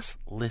know, just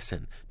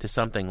listen to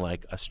something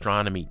like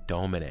Astronomy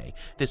Domine,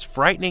 this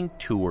frightening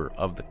tour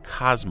of the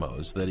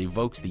cosmos that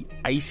evokes the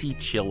icy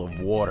chill of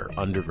water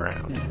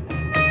underground.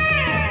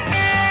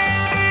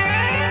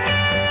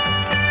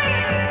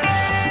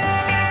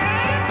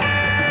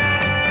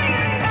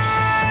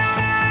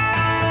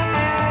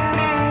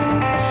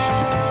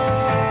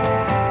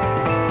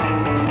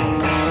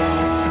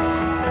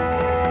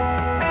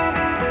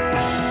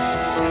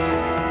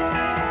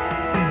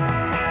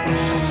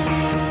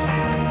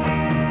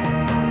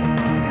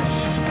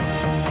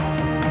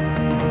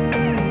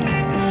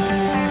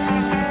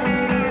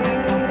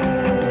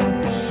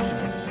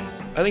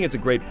 I think it's a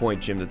great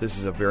point, Jim, that this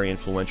is a very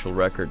influential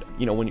record.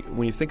 You know,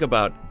 when you think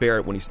about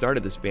Barrett, when he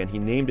started this band, he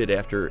named it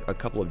after a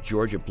couple of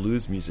Georgia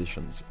blues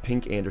musicians,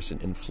 Pink Anderson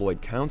and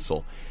Floyd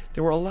Council.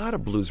 There were a lot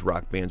of blues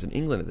rock bands in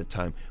England at the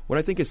time. What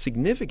I think is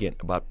significant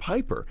about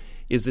Piper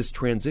is this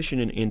transition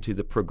into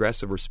the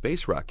progressive or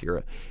space rock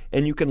era,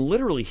 and you can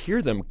literally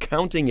hear them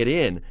counting it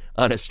in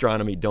on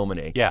Astronomy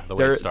Domine. Yeah, the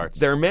way it starts.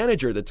 Their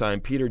manager at the time,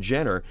 Peter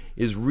Jenner,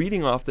 is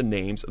reading off the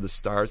names of the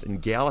stars and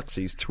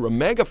galaxies through a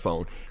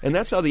megaphone, and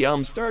that's how the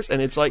album starts.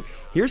 And it's like,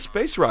 here's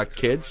space rock,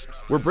 kids.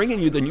 We're bringing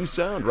you the new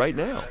sound right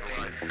now.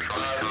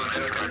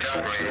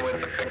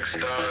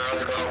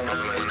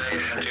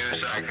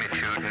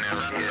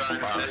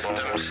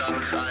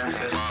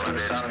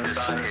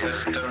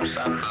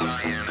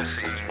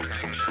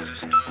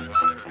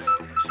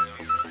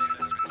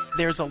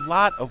 There's a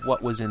lot of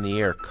what was in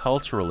the air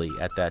culturally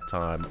at that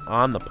time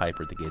on the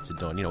Piper at the Gates of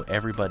Dawn. You know,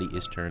 everybody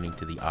is turning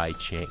to the I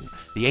Ching,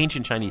 the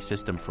ancient Chinese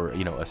system for,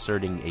 you know,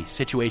 asserting a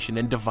situation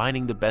and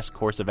divining the best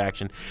course of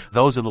action.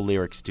 Those are the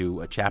lyrics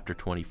to chapter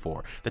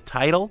 24. The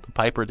title, The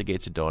Piper at the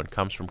Gates of Dawn,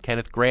 comes from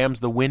Kenneth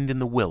Graham's The Wind in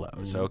the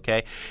Willows,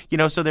 okay? You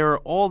know, so there are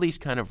all these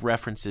kind of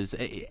references.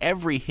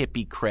 Every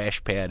hippie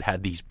crash pad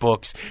had these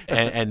books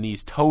and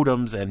these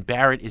totems, and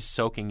Barrett is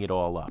soaking it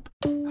all up.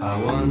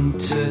 I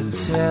want to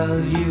tell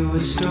you a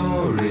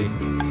story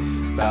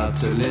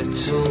about a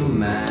little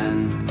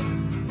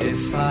man,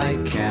 if I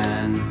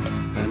can,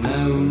 a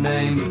gnome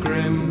named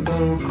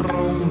Grimble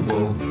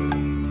Grumble,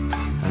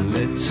 and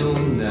little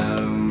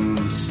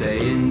gnomes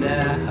stay in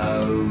their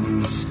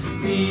homes,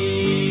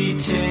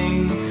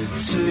 eating,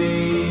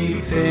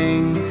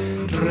 sleeping,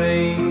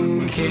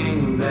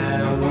 drinking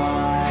their wine.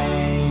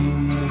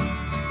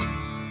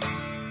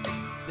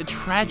 The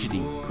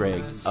tragedy,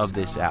 Greg, of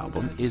this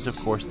album is, of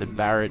course, that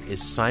Barrett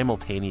is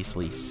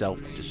simultaneously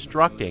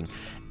self-destructing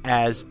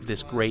as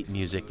this great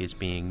music is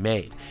being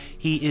made.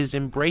 He is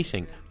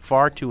embracing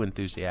far too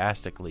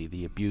enthusiastically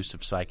the abuse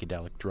of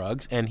psychedelic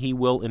drugs, and he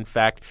will, in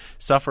fact,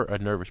 suffer a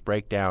nervous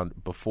breakdown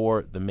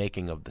before the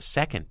making of the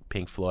second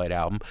Pink Floyd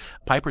album.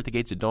 Piper at the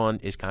Gates of Dawn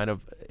is kind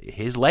of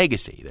his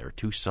legacy. There are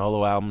 2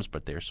 solo albums,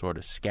 but they're sort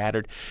of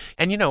scattered.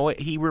 And, you know,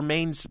 he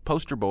remains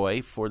poster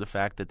boy for the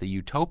fact that the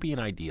utopian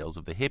ideals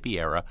of the hippie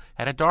era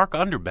had a dark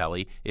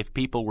underbelly if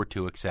people were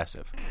too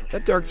excessive.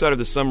 That dark side of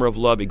the Summer of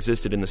Love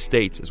existed in the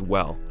States as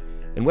well.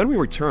 And when we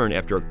return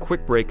after a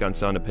quick break on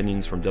Sound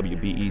Opinions from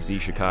WBEZ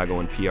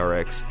Chicago and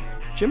PRX,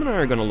 Jim and I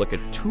are going to look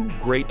at 2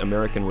 great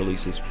American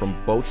releases from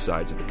both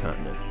sides of the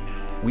continent.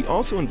 We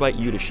also invite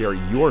you to share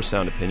your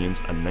sound opinions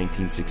on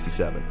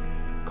 1967.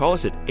 Call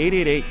us at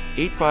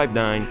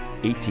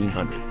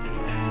 888-859-1800.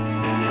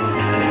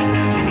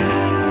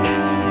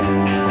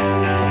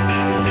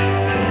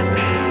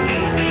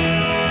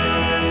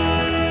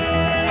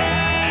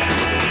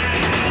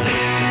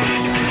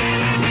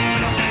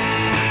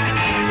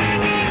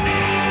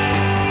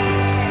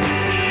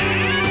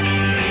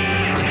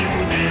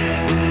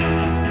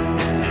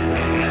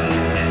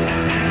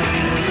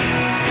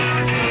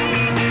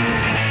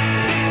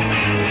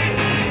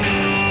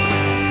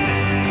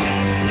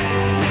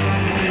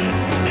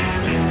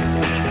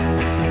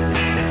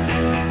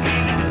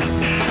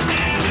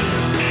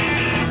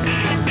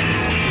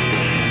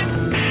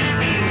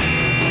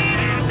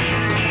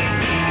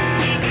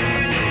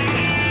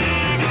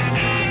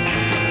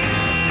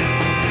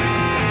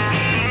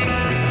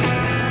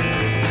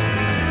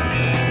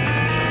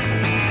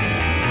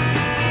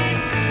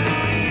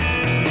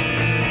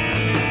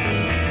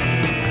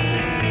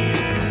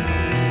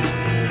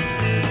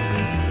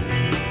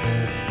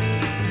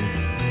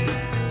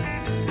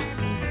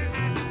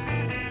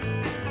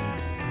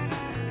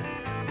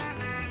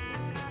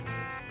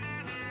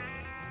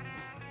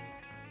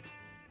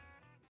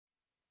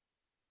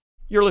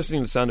 You're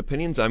listening to Sound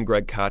Opinions. I'm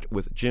Greg Kot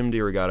with Jim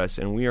DeRogatis,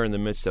 and we are in the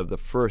midst of the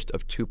first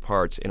of two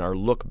parts in our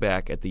look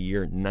back at the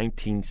year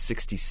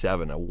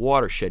 1967, a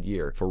watershed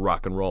year for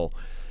rock and roll.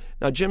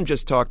 Now, Jim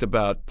just talked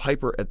about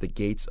Piper at the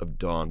Gates of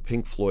Dawn,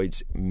 Pink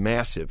Floyd's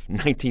massive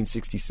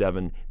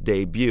 1967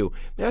 debut.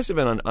 Massive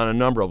on a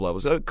number of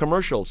levels. A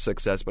commercial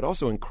success, but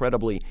also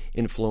incredibly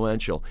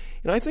influential.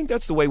 And I think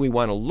that's the way we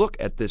want to look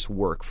at this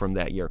work from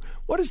that year.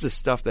 What is the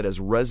stuff that has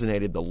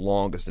resonated the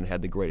longest and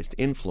had the greatest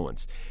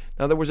influence?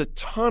 Now, there was a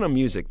ton of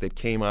music that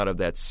came out of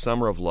that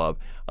Summer of Love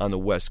on the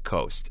West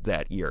Coast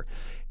that year.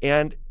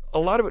 And a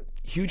lot of it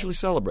hugely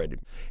celebrated.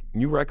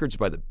 New records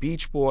by the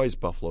Beach Boys,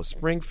 Buffalo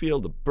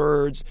Springfield, the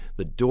Byrds,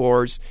 the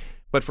Doors.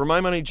 But for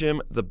my money,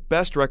 Jim, the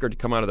best record to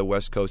come out of the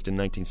West Coast in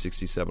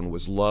 1967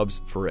 was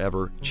Love's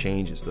Forever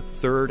Changes, the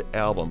third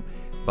album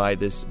by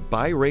this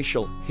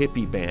biracial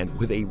hippie band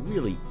with a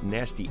really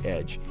nasty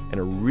edge and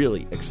a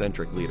really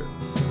eccentric leader.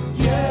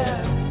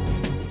 Yeah,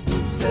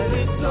 said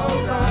it's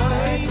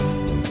alright.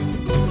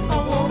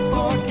 I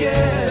won't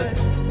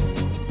forget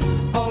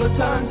all the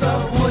times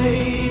I've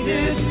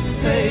waited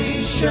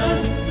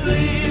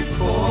patiently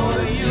for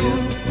you,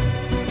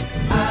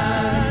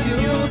 and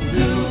you'll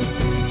do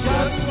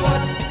just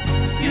what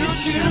you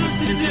choose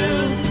to do,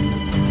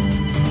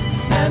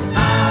 and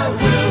I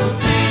will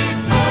be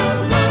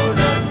alone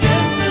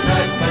again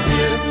tonight, my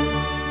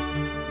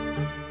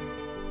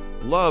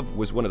dear. Love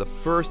was one of the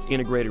first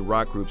integrated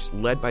rock groups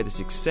led by this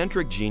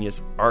eccentric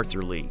genius,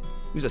 Arthur Lee.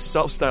 He was a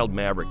self-styled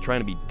maverick trying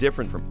to be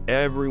different from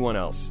everyone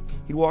else.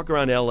 He'd walk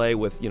around L.A.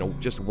 with,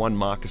 just one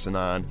moccasin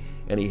on,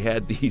 and he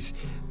had these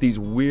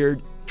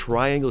weird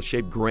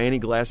triangle-shaped granny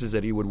glasses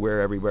that he would wear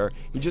everywhere.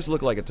 He just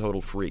looked like a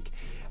total freak.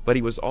 But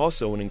he was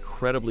also an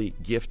incredibly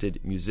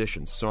gifted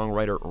musician,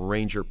 songwriter,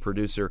 arranger,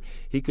 producer.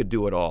 He could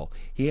do it all.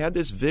 He had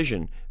this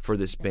vision for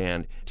this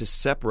band to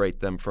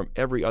separate them from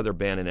every other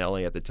band in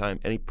L.A. at the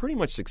time, and he pretty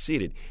much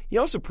succeeded. He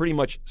also pretty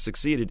much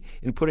succeeded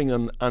in putting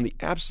them on the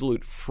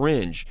absolute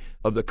fringe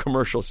of the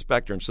commercial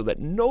spectrum so that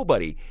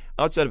nobody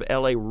outside of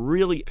L.A.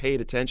 really paid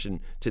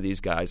attention to these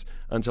guys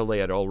until they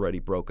had already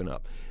broken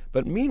up.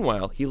 But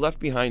meanwhile, he left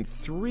behind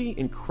 3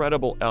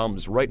 incredible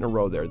albums right in a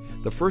row there.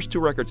 The first 2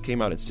 records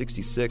came out in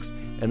 66,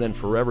 and then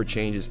Forever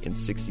Changes in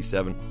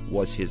 67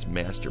 was his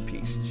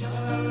masterpiece.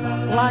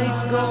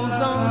 Life goes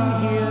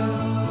on here,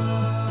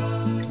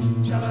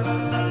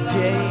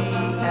 day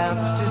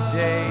after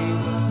day.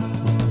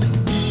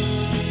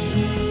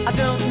 I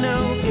don't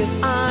know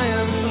if I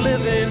am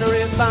living or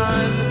if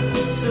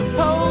I'm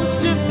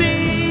supposed to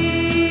be.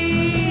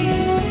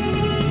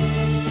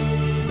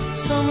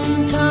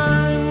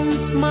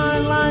 Sometimes my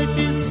life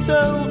is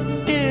so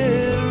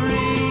eerie,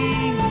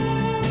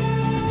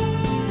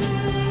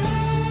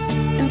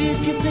 and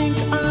if you think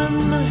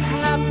I'm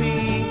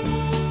happy,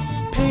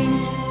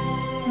 paint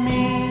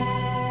me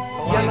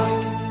yellow.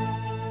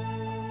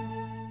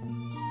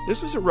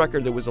 This was a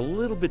record that was a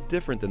little bit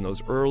different than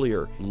those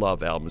earlier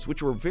Love albums,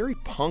 which were very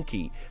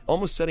punky,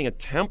 almost setting a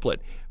template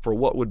for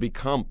what would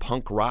become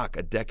punk rock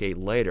a decade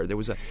later. There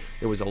was a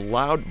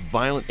loud,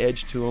 violent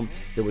edge to them.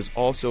 There was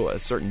also a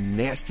certain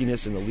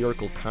nastiness in the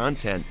lyrical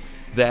content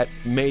that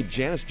made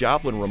Janis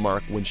Joplin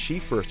remark when she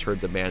first heard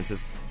the band,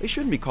 says, they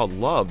shouldn't be called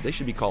Love, they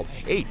should be called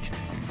Hate.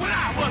 When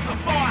I was a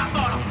boy, I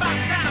thought about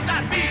the times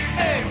I'd be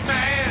a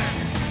man.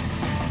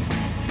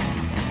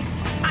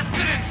 I'd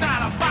sit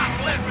inside a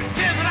bottle and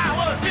pretend that I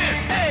was in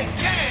a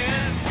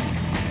can.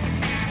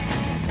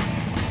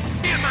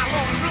 In my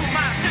lonely room,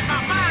 I'd sit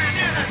my mind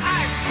in an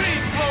ice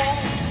cream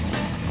cone.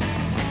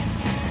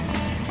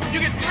 You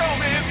can throw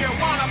me if you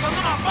want to, but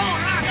on my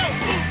phone and I go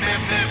boop,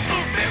 bip, bip,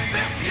 boop, bip,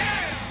 bip,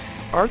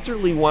 yeah. Arthur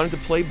Lee wanted to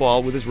play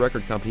ball with his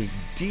record company,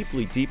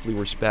 deeply, deeply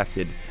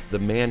respected the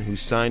man who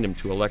signed him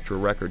to Elektra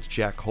Records,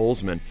 Jack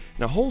Holzman.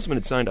 Now, Holzman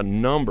had signed a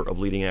number of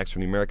leading acts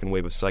from the American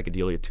wave of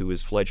psychedelia to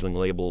his fledgling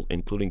label,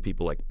 including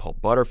people like Paul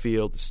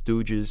Butterfield, the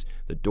Stooges,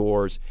 the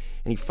Doors,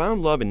 and he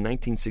found Love in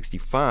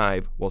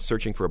 1965 while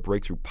searching for a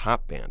breakthrough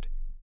pop band.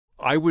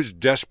 I was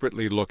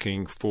desperately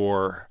looking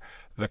for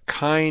the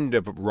kind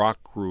of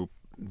rock group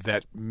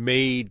that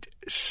made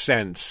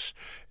sense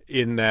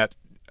in that,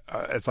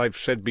 as I've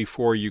said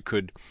before, you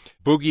could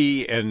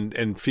boogie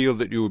and feel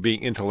that you were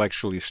being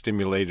intellectually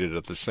stimulated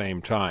at the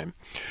same time.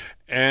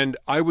 And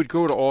I would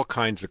go to all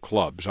kinds of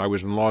clubs. I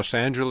was in Los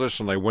Angeles,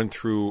 and I went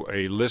through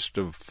a list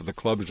of the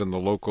clubs in the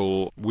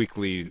local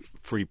weekly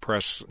free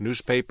press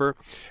newspaper,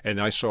 and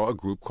I saw a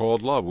group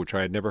called Love, which I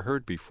had never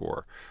heard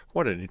before.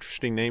 What an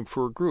interesting name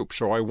for a group.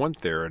 So I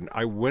went there, and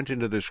I went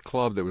into this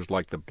club that was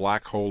like the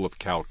Black Hole of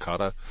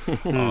Calcutta,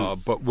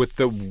 but with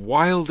the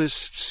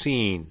wildest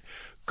scene.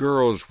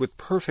 Girls with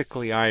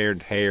perfectly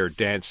ironed hair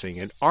dancing,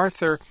 and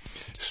Arthur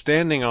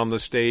standing on the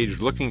stage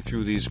looking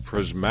through these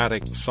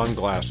prismatic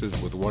sunglasses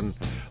with one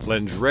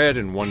lens red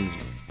and one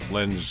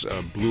lens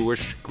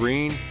bluish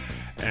green.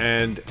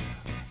 And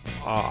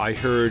I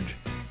heard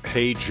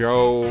Hey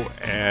Joe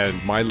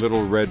and My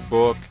Little Red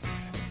Book,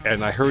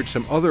 and I heard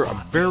some other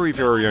very,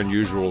 very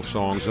unusual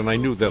songs, and I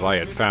knew that I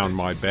had found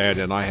my band,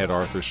 and I had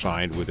Arthur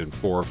signed within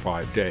 4 or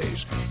 5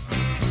 days.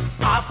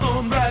 I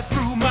thumbed right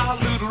through My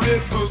Little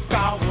Red Book.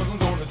 I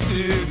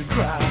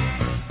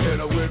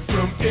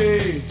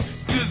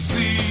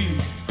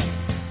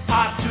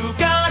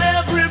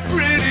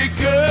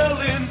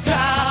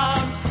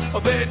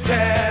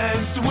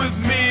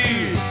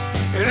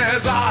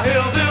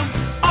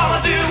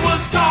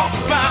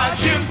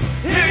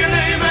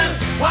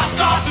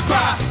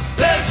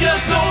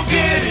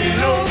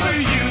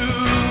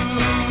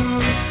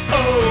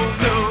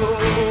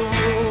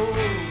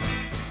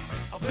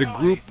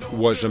group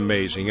was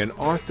amazing, and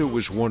Arthur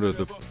was one of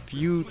the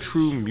few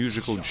true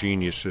musical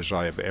geniuses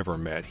I have ever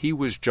met. He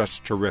was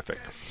just terrific.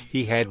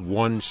 He had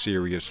one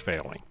serious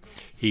failing.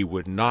 He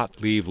would not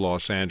leave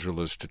Los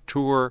Angeles to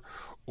tour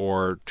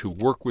or to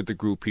work with the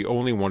group. He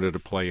only wanted to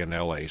play in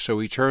L.A. So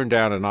he turned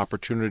down an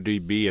opportunity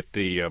to be at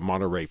the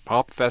Monterey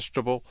Pop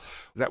Festival.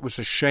 That was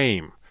a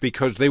shame,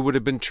 because they would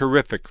have been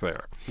terrific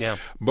there. Yeah.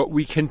 But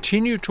we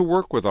continued to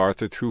work with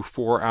Arthur through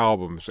 4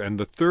 albums, and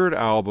the third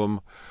album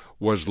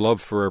was Love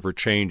Forever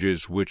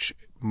Changes, which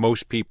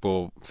most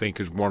people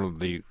think is one of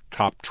the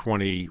top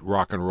 20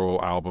 rock and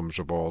roll albums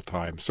of all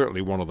time,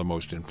 certainly one of the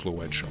most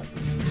influential.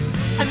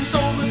 And so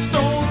the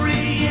story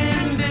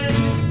ended.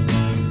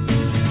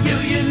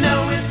 You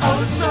know it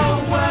oh so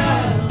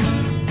well.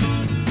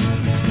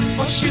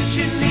 Or should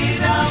you need,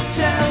 I'll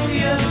tell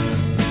you.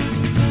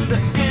 The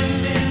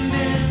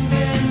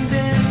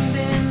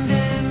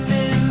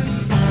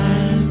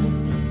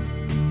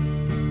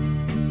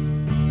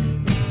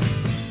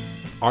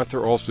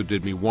Arthur also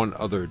did me one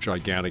other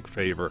gigantic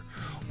favor.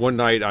 One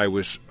night I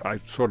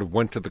sort of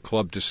went to the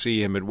club to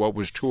see him at what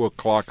was 2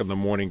 o'clock in the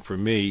morning for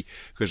me,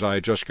 because I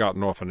had just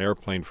gotten off an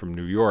airplane from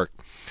New York.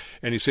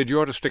 And he said, "You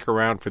ought to stick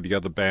around for the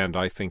other band.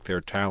 I think they're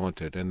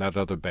talented." And that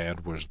other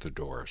band was The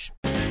Doors.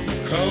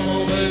 Come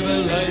on,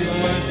 baby, light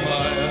my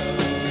fire.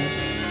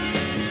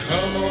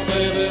 Come on,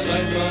 baby,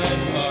 light my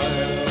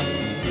fire.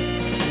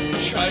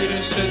 Try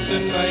to set the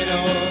night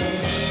on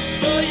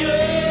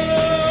fire.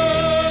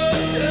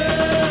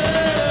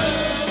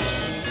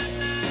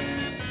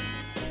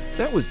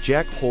 That was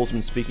Jack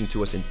Holzman speaking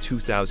to us in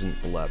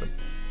 2011.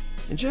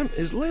 And Jim,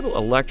 his label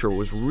Elektra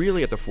was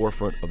really at the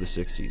forefront of the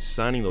 60s,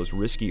 signing those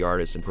risky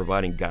artists and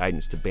providing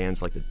guidance to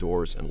bands like The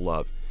Doors and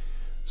Love.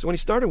 So when he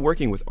started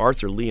working with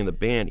Arthur Lee and the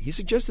band, he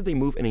suggested they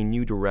move in a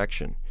new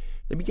direction.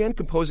 They began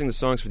composing the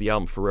songs for the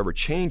album Forever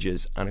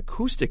Changes on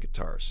acoustic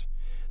guitars.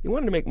 They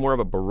wanted to make more of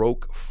a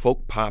Baroque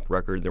folk pop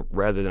record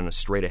rather than a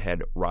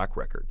straight-ahead rock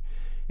record.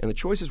 And the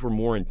choices were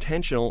more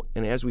intentional,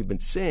 and as we've been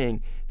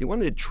saying, they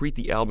wanted to treat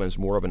the album as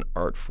more of an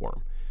art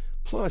form.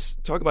 Plus,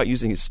 talk about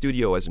using his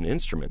studio as an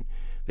instrument.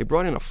 They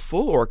brought in a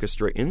full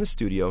orchestra in the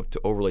studio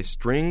to overlay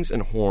strings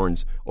and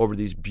horns over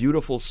these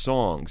beautiful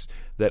songs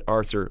that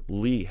Arthur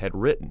Lee had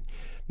written.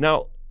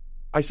 Now,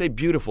 I say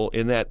beautiful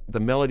in that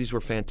the melodies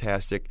were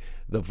fantastic,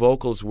 the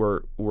vocals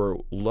were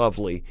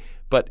lovely,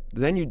 but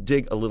then you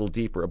dig a little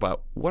deeper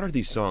about what are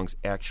these songs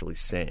actually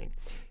saying.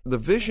 The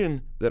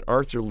vision that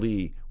Arthur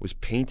Lee was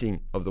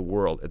painting of the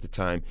world at the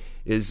time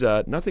is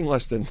nothing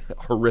less than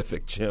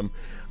horrific, Jim.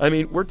 I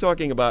mean, we're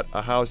talking about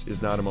a house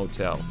is not a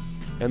motel,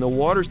 and the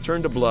waters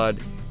turn to blood,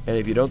 and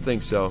if you don't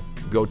think so,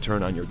 go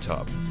turn on your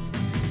tub.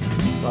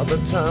 By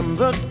the time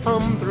that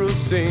I'm through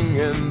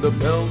singing, the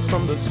bells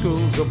from the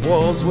schools of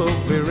walls will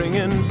be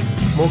ringing.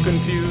 More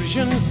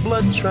confusions,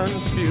 blood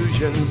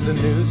transfusions. The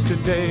news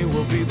today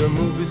will be the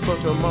movies for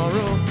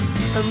tomorrow.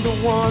 And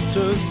the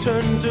waters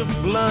turn to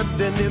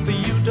blood, and if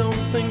you don't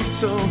think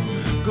so,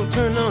 go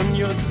turn on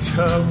your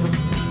tub.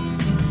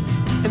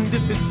 And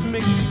if it's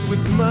mixed with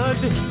mud,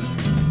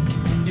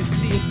 you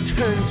see it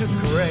turn to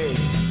gray.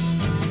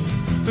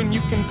 Then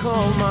you can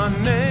call my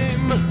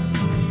name.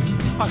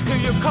 I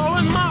hear you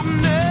calling my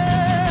name.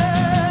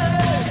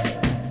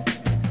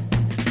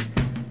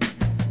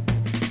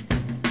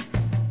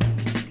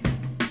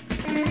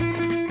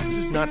 This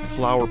is not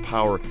flower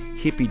power,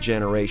 hippie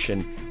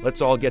generation.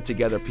 Let's all get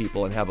together,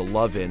 people, and have a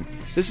love-in.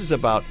 This is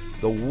about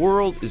the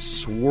world is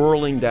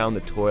swirling down the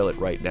toilet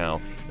right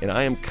now, and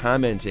I am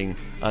commenting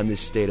on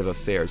this state of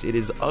affairs. It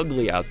is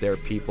ugly out there,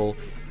 people.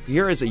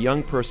 Here is a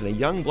young person, a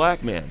young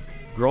black man,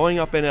 growing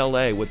up in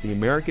L.A. with the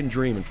American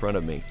dream in front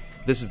of me.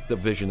 This is the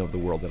vision of the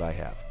world that I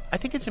have. I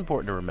think it's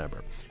important to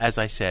remember, as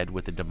I said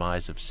with the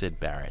demise of Syd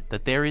Barrett,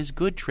 that there is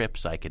good trip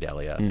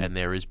psychedelia and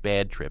there is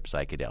bad trip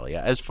psychedelia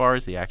as far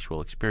as the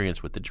actual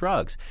experience with the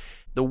drugs.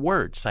 The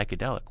word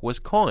psychedelic was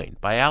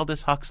coined by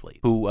Aldous Huxley,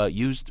 who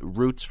used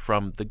roots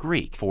from the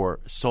Greek for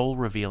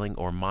soul-revealing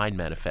or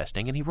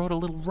mind-manifesting, and he wrote a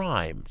little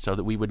rhyme so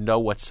that we would know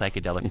what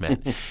psychedelic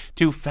meant.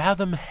 To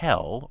fathom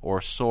hell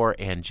or soar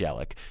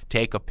angelic,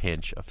 take a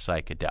pinch of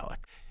psychedelic.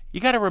 You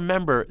got to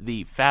remember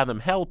the fathom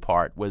hell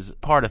part was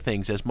part of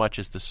things as much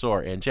as the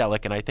soar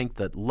angelic, and I think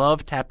that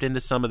Love tapped into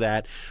some of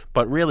that.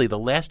 But really, the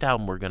last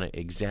album we're going to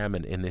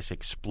examine in this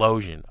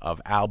explosion of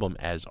album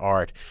as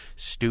art,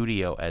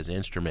 studio as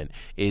instrument,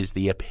 is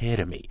the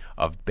epitome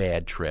of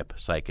bad trip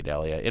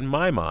psychedelia, in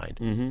my mind.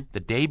 Mm-hmm. The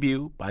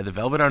debut by the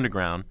Velvet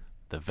Underground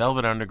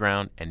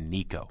and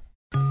Nico.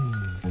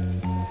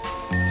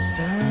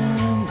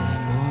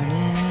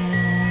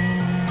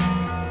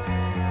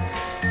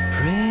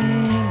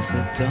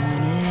 The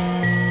dawning,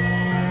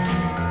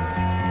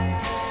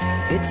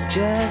 it's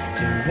just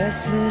a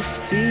restless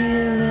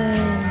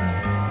feeling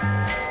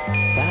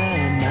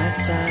by my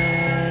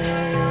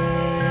side.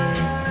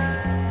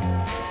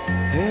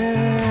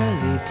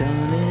 Early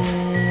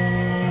dawning,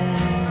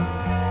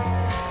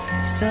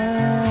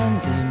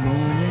 Sunday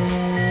morning,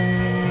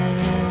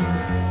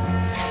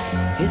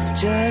 it's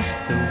just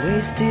the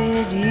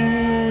wasted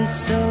years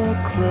so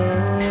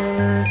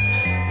close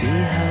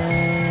behind.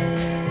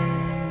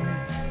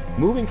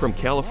 Moving from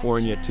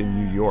California to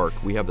New York,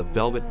 we have the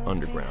Velvet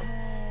Underground.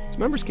 Its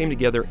members came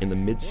together in the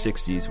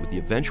mid-'60s with the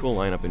eventual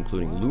lineup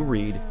including Lou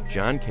Reed,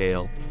 John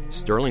Cale,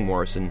 Sterling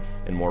Morrison,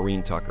 and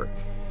Maureen Tucker.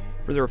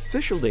 For their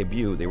official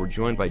debut, they were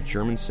joined by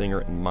German singer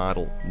and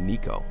model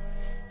Nico.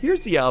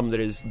 Here's the album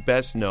that is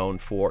best known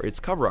for its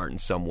cover art in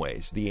some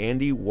ways. The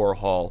Andy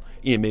Warhol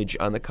image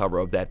on the cover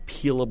of that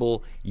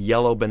peelable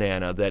yellow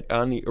banana that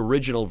on the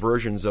original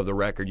versions of the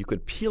record, you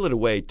could peel it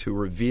away to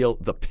reveal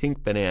the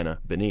pink banana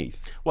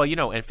beneath. Well,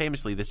 and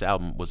famously this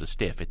album was a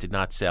stiff. It did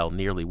not sell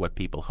nearly what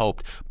people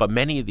hoped, but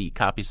many of the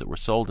copies that were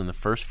sold in the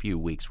first few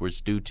weeks was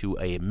due to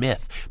a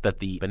myth that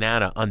the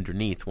banana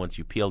underneath, once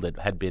you peeled it,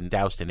 had been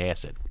doused in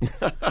acid.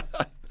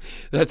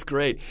 That's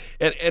great.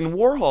 And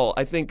Warhol,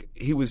 I think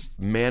he was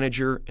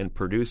manager and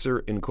producer,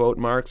 in quote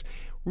marks.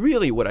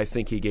 Really what I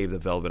think he gave the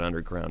Velvet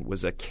Underground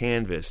was a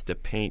canvas to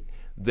paint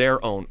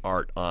their own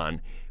art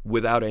on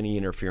without any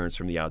interference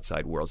from the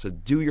outside world. So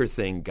do your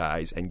thing,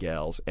 guys and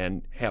gals,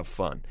 and have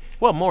fun.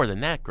 Well, more than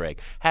that, Greg.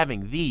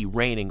 Having the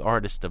reigning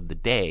artist of the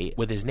day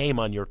with his name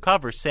on your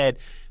cover said,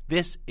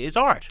 this is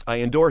art. I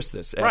endorse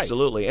this,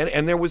 absolutely. Right.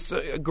 And there was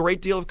a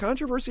great deal of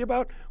controversy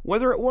about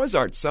whether it was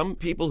art. Some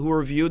people who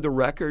reviewed the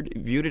record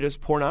viewed it as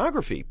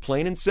pornography,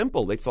 plain and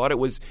simple. They thought it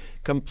was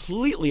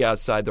completely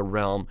outside the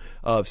realm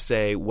of,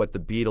 say, what the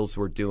Beatles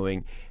were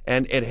doing,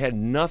 and it had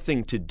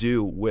nothing to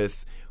do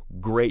with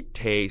great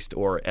taste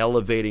or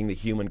elevating the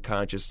human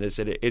consciousness.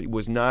 It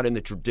was not in the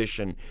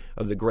tradition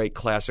of the great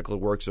classical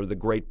works or the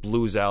great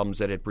blues albums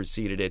that had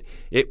preceded it.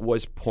 It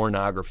was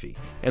pornography.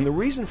 And the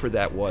reason for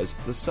that was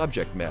the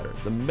subject matter,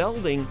 the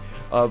melding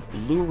of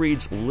Lou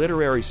Reed's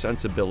literary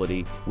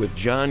sensibility with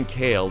John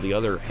Cale, the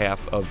other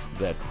half of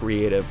that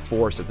creative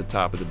force at the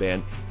top of the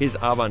band, his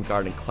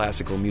avant-garde and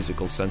classical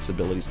musical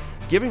sensibilities,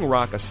 giving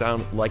rock a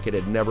sound like it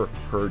had never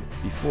heard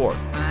before.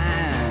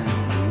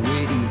 I'm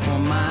waiting for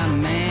my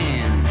man.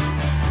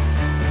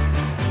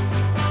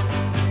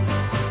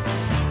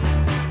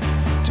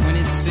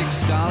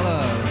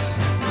 $26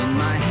 in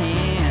my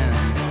hand.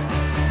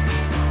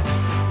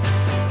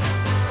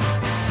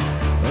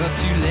 Up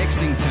to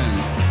Lexington,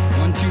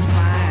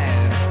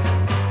 125.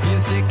 Feel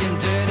sick and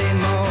dirty,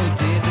 more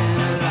dead than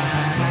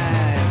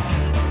alive.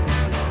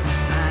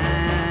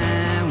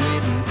 I'm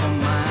waiting for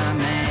my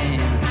man.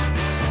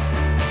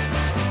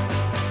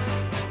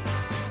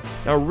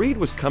 Now, Reed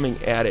was coming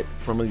at it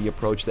from the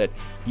approach that,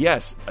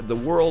 yes, the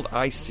world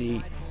I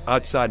see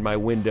outside my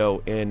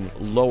window in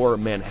lower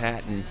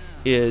Manhattan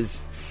is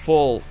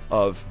full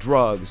of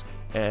drugs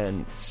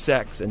and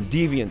sex and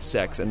deviant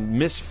sex and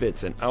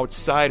misfits and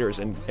outsiders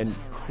and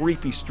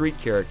creepy street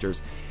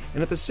characters.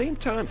 And at the same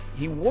time,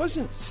 he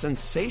wasn't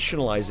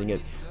sensationalizing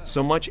it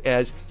so much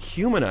as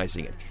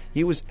humanizing it.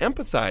 He was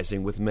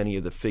empathizing with many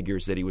of the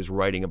figures that he was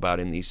writing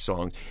about in these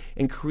songs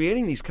and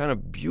creating these kind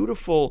of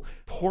beautiful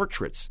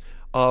portraits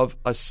of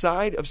a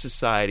side of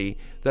society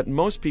that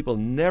most people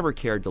never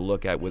cared to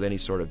look at with any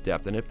sort of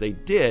depth. And if they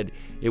did,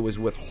 it was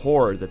with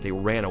horror that they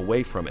ran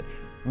away from it.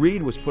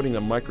 Reed was putting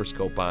a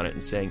microscope on it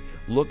and saying,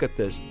 look at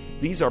this.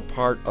 These are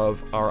part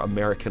of our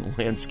American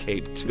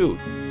landscape, too.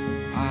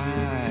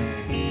 I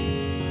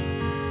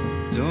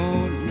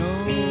don't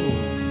know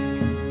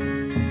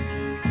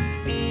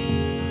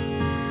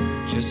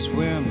just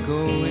where I'm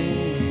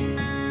going.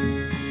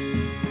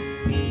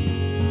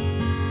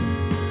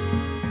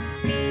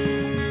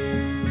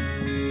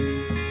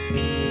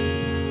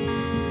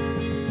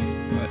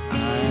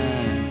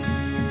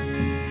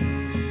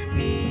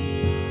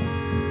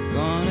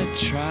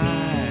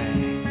 Try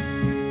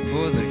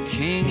for the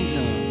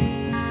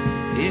kingdom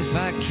if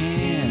I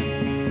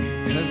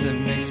can, 'cause it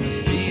makes me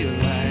feel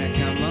like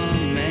I'm a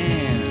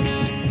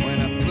man when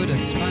I put a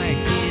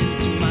spike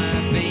into my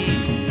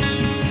vein.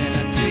 And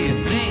I tell you,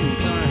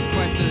 things aren't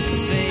quite the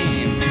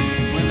same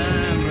when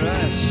I'm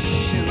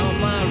rushing on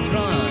my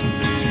run,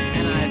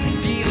 and I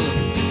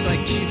feel just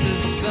like Jesus'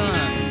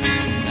 son.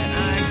 And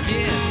I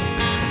guess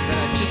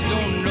that I just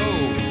don't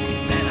know,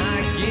 and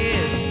I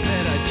guess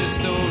that I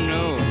just don't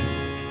know.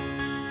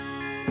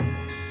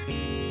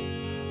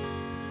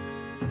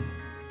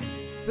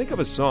 Think of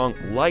a song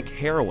like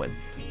Heroin.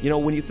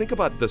 When you think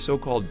about the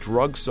so-called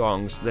drug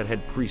songs that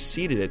had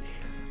preceded it,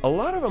 a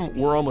lot of them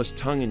were almost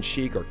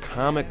tongue-in-cheek or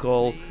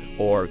comical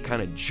or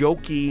kind of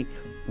jokey.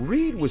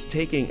 Reed was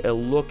taking a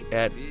look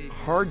at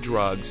hard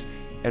drugs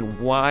and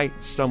why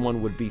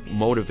someone would be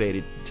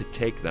motivated to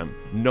take them,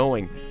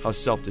 knowing how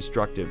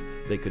self-destructive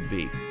they could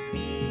be.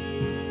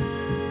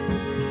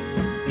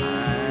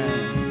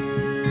 I'm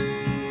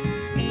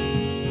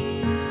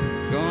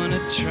gonna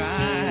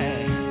try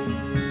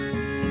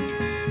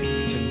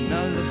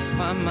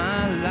nullify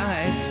my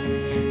life,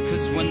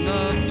 'cause when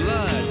the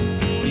blood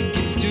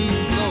begins to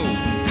flow,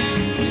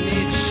 when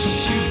it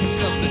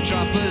shoots up the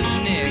dropper's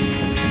neck,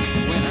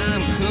 when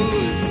I'm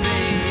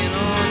closing in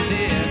on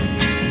death.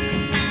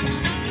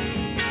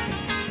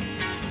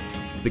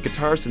 The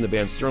guitarist in the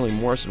band, Sterling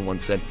Morrison,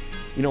 once said,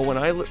 when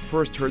I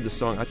first heard the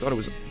song, I thought it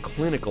was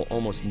clinical,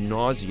 almost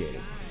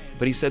nauseating.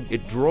 But he said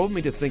it drove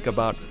me to think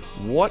about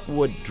what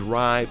would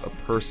drive a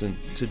person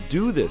to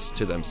do this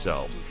to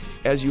themselves.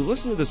 As you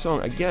listen to the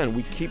song, again,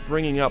 we keep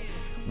bringing up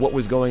what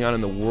was going on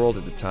in the world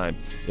at the time.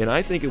 And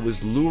I think it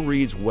was Lou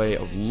Reed's way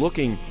of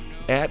looking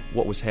at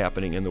what was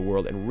happening in the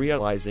world and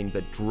realizing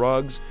that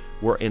drugs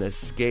were an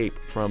escape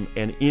from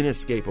an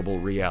inescapable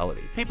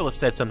reality. People have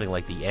said something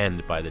like The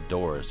End by The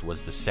Doors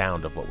was the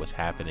sound of what was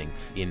happening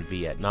in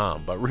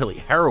Vietnam, but really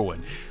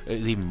heroin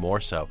is even more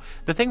so.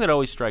 The thing that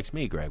always strikes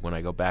me, Greg, when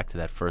I go back to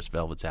that first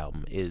Velvets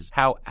album is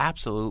how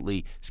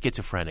absolutely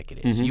schizophrenic it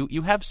is. Mm-hmm.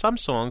 You have some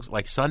songs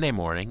like Sunday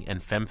Morning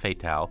and Femme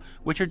Fatale,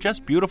 which are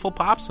just beautiful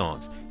pop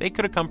songs. They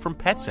could have come from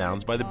Pet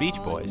Sounds by the Beach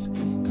Boys.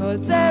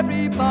 'Cause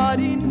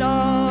everybody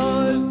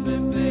knows the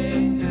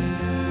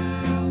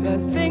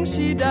things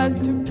she does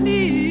to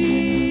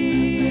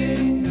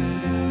please.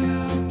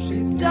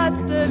 She's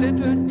just a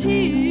little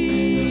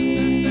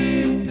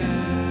tease.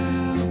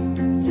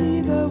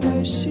 See the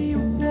way she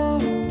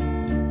walks,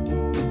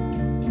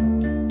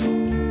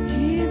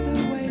 hear the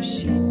way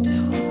she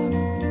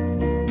talks.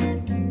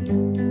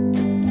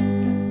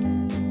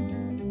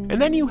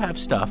 And then you have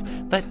stuff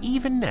that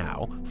even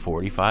now,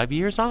 45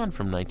 years on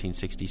from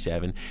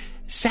 1967,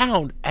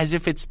 sound as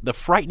if it's the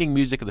frightening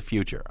music of the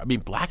future. I mean,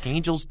 Black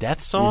Angel's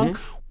Death Song?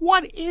 Mm-hmm.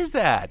 What is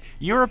that?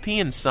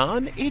 European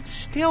Sun? It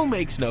still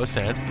makes no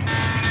sense.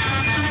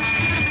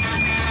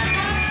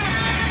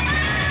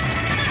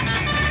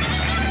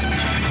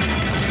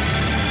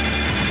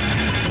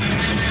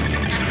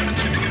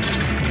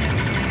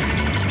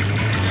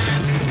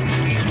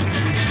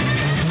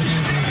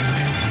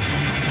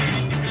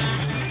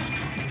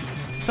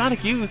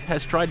 Sonic Youth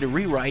has tried to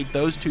rewrite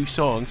those two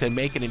songs and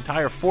make an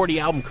entire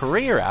 40-album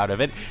career out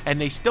of it, and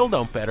they still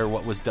don't better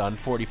what was done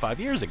 45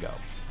 years ago.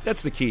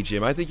 That's the key,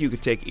 Jim. I think you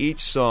could take each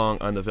song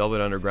on the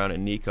Velvet Underground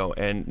and Nico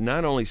and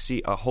not only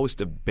see a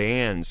host of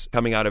bands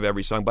coming out of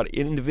every song, but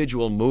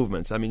individual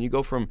movements. I mean, you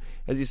go from,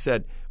 as you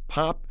said,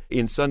 pop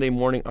in Sunday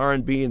Morning,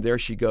 R&B, and there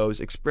she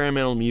goes,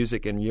 experimental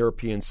music in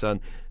European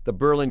Sun, the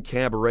Berlin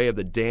Cabaret of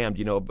the Damned,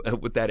 you know,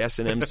 with that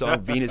S&M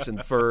song, Venus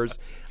and Furs,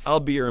 I'll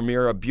Be Your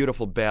Mirror, a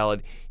beautiful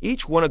ballad.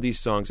 Each one of these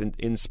songs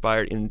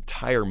inspired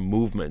entire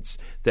movements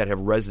that have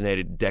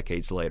resonated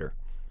decades later.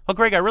 Well,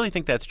 Greg, I really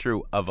think that's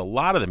true of a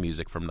lot of the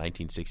music from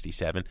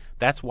 1967.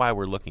 That's why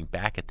we're looking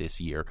back at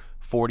this year,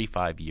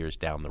 45 years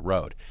down the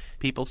road.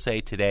 People say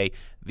today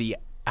the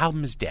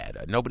album is dead.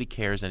 Nobody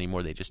cares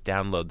anymore. They just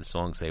download the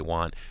songs they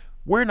want.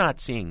 We're not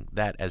seeing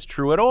that as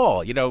true at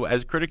all. You know,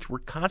 as critics, we're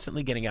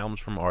constantly getting albums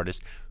from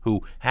artists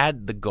who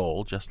had the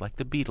goal, just like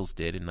the Beatles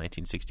did in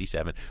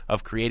 1967,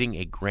 of creating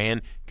a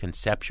grand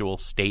conceptual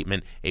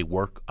statement, a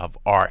work of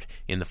art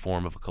in the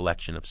form of a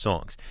collection of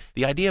songs.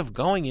 The idea of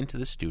going into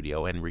the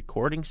studio and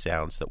recording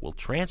sounds that will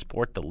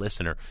transport the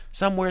listener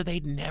somewhere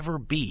they'd never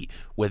be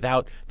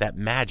without that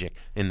magic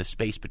in the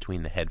space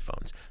between the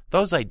headphones.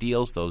 Those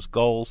ideals, those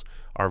goals,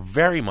 are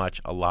very much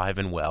alive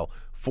and well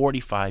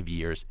 45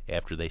 years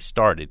after they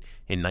started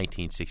in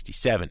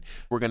 1967.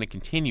 We're going to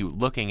continue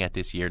looking at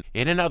this year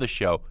in another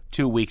show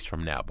 2 weeks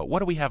from now. But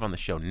what do we have on the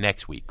show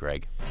next week,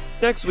 Greg?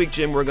 Next week,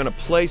 Jim, we're going to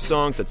play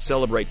songs that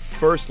celebrate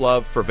first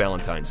love for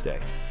Valentine's Day.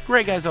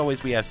 Greg, as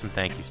always, we have some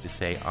thank yous to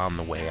say on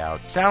the way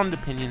out. Sound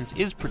Opinions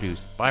is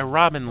produced by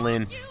Robin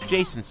Lynn,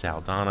 Jason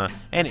Saldana,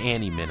 and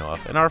Annie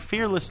Minoff. And our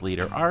fearless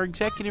leader, our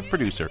executive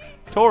producer,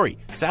 Tori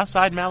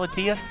Southside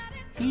Malatia,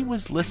 he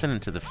was listening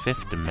to The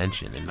Fifth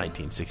Dimension in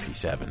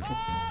 1967.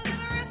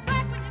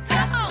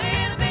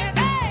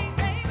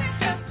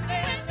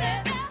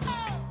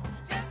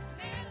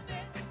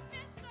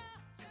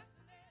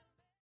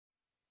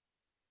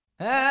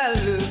 I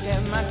look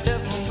at my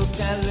telephone book,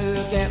 I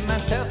look at my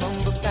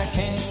telephone book, I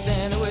can't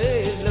stand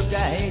away. Look,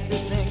 I hate to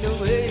think the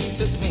way you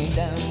took me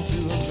down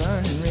to a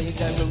burning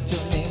rage. I wrote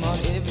your name on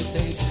every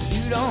page.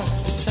 You don't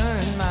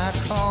return my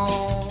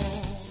call.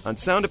 On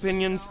Sound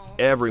Opinions,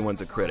 everyone's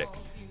a critic.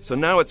 So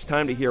now it's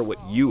time to hear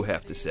what you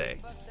have to say.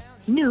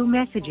 New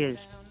messages.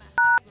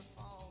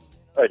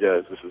 Hi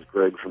guys, this is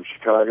Greg from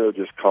Chicago,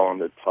 just calling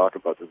to talk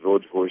about the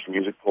Village Voice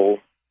music poll.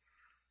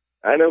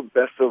 I know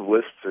best of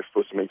lists are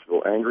supposed to make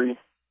people angry,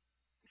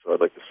 so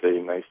I'd like to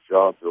say nice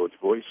job, Village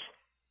Voice.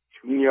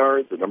 Tune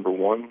Yard, the number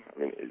one, I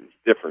mean, it's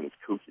different, it's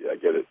kooky, I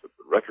get it, but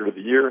the record of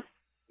the year,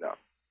 no.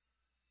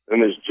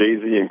 Then there's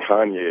Jay-Z and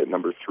Kanye at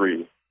number 3,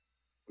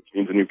 which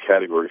means a new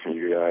category for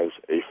you guys,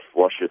 a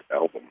Flush It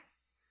album.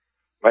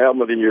 My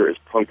album of the year is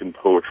Punkin'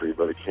 Poetry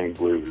by the King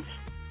Blues. This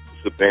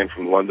is a band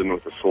from London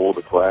with the soul of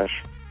the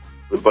Clash,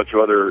 with a bunch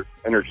of other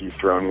energy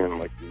thrown in,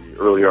 like the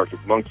early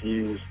Arctic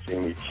Monkeys,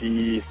 Jamie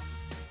T. Each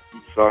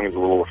song is a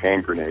little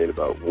hand grenade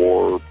about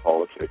war,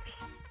 politics,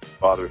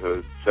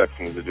 fatherhood, sex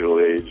in the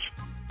digital age.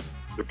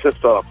 They're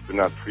pissed off, but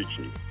not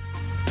preachy.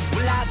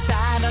 Well,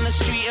 outside on the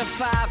street at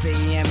 5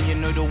 a.m., you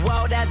know the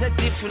world has a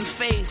different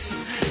face.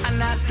 I'm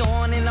not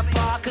thrown in the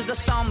park as the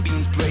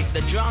sunbeams break. The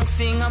drunk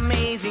sing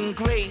Amazing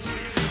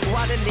Grace,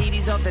 while the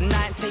ladies of the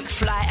night take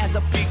flight as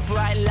a big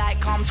bright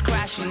light comes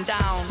crashing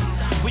down.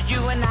 Will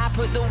you and I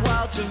put the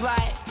world to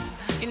right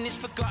in this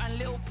forgotten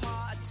little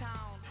part of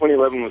town?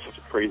 2011 was such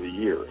a crazy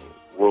year.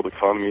 world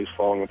economy is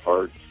falling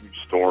apart, huge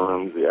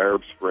storms, the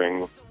Arab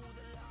Spring.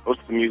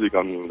 Most of the music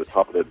on the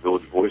top of that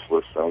Village Voice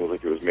list sounds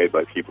like it was made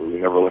by people who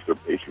never left their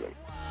basement.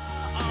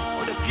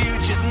 Oh, the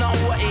future's not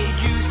what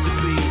it used to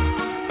be.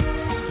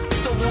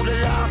 So will the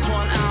last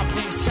one out,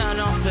 please turn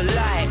off the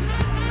light.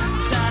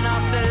 Turn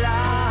off the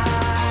light.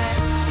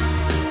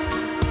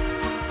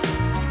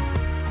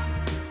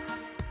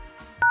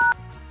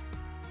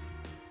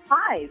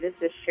 Hi,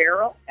 this is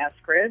Cheryl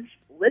Eskridge,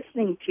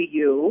 listening to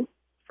you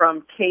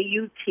from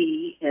KUT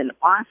in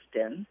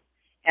Austin,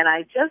 and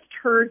I just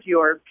heard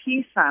your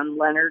piece on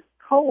Leonard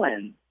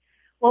Cohen.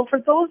 Well, for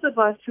those of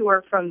us who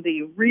are from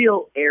the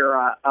real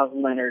era of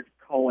Leonard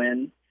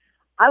Cohen,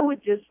 I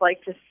would just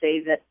like to say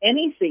that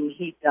anything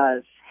he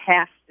does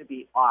has to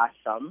be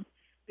awesome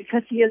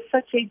because he has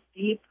such a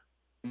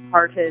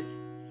deep-hearted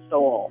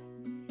soul.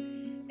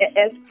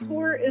 As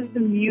poor as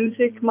the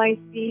music might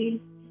be,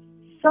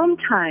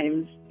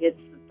 sometimes it's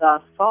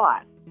the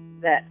thought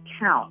that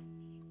counts.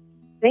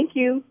 Thank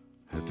you.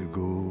 Had to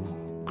go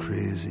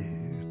crazy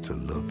to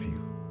love you.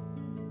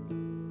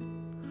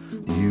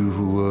 You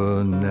who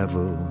were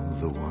never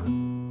the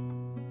one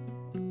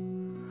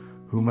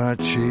whom I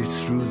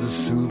chased through the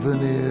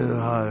souvenir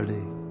heartache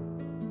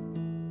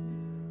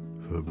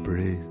for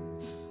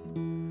braids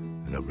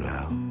and a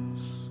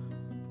blouse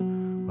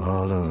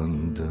all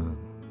undone.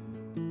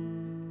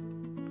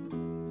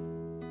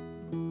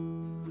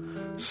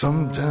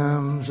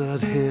 Sometimes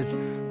I'd head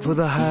for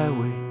the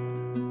highway.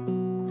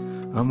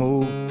 I'm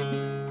old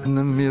and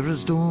the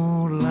mirrors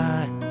don't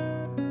lie.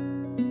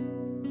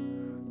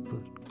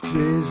 But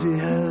crazy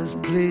has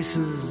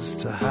places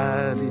to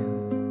hide in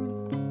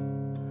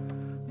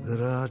that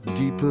are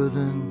deeper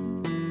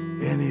than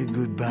any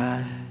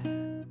goodbye.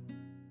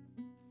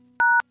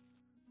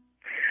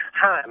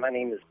 Hi, my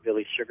name is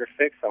Billy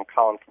Sugarfix. I'm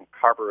calling from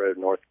Carver Road,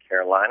 North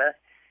Carolina.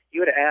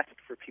 You had asked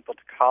for people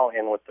to call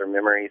in with their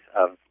memories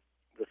of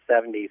the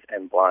 70s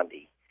and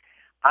Blondie.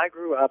 I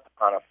grew up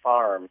on a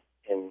farm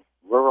in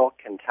rural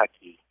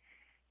Kentucky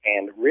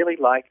and really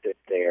liked it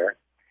there.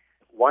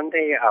 One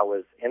day I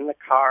was in the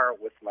car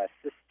with my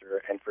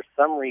sister, and for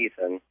some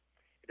reason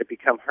it had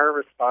become her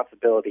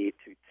responsibility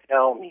to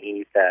tell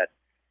me that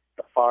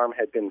the farm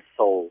had been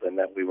sold and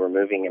that we were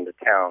moving into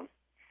town.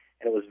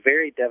 And it was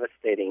very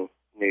devastating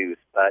news,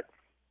 but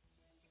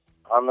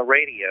on the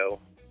radio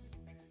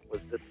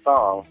was this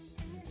song,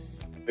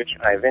 which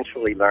I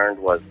eventually learned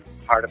was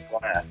Heart of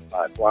Glass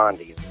by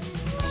Blondie.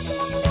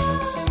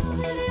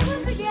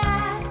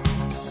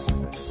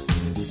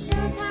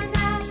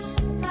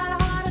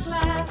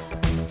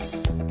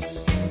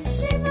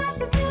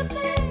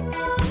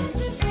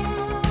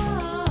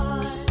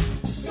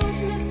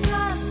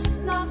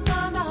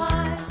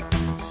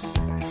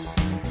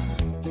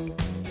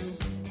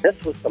 This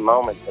was the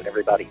moment that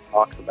everybody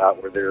talks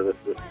about where there was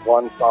this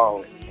one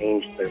song that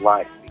changed their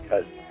life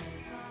because,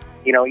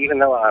 you know, even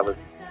though I was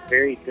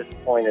very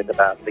disappointed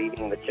about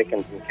leaving the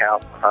chickens and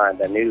cows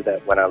behind, I knew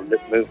that when I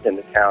moved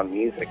into town,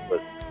 music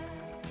was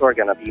sort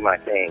of going to be my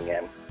thing,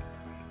 and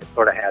it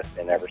sort of has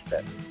been ever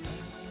since.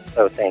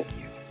 So thank you.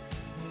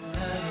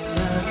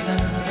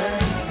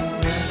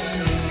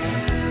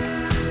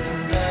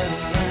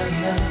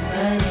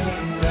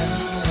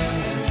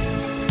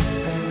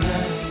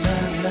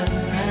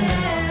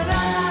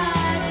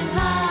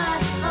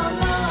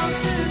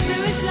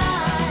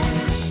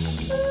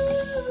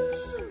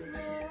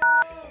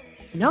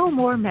 No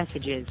more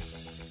messages.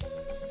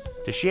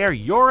 To share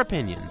your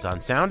opinions on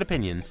Sound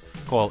Opinions,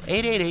 call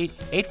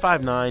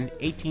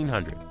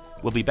 888-859-1800.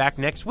 We'll be back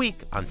next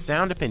week on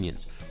Sound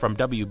Opinions from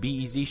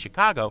WBEZ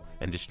Chicago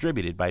and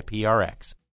distributed by PRX.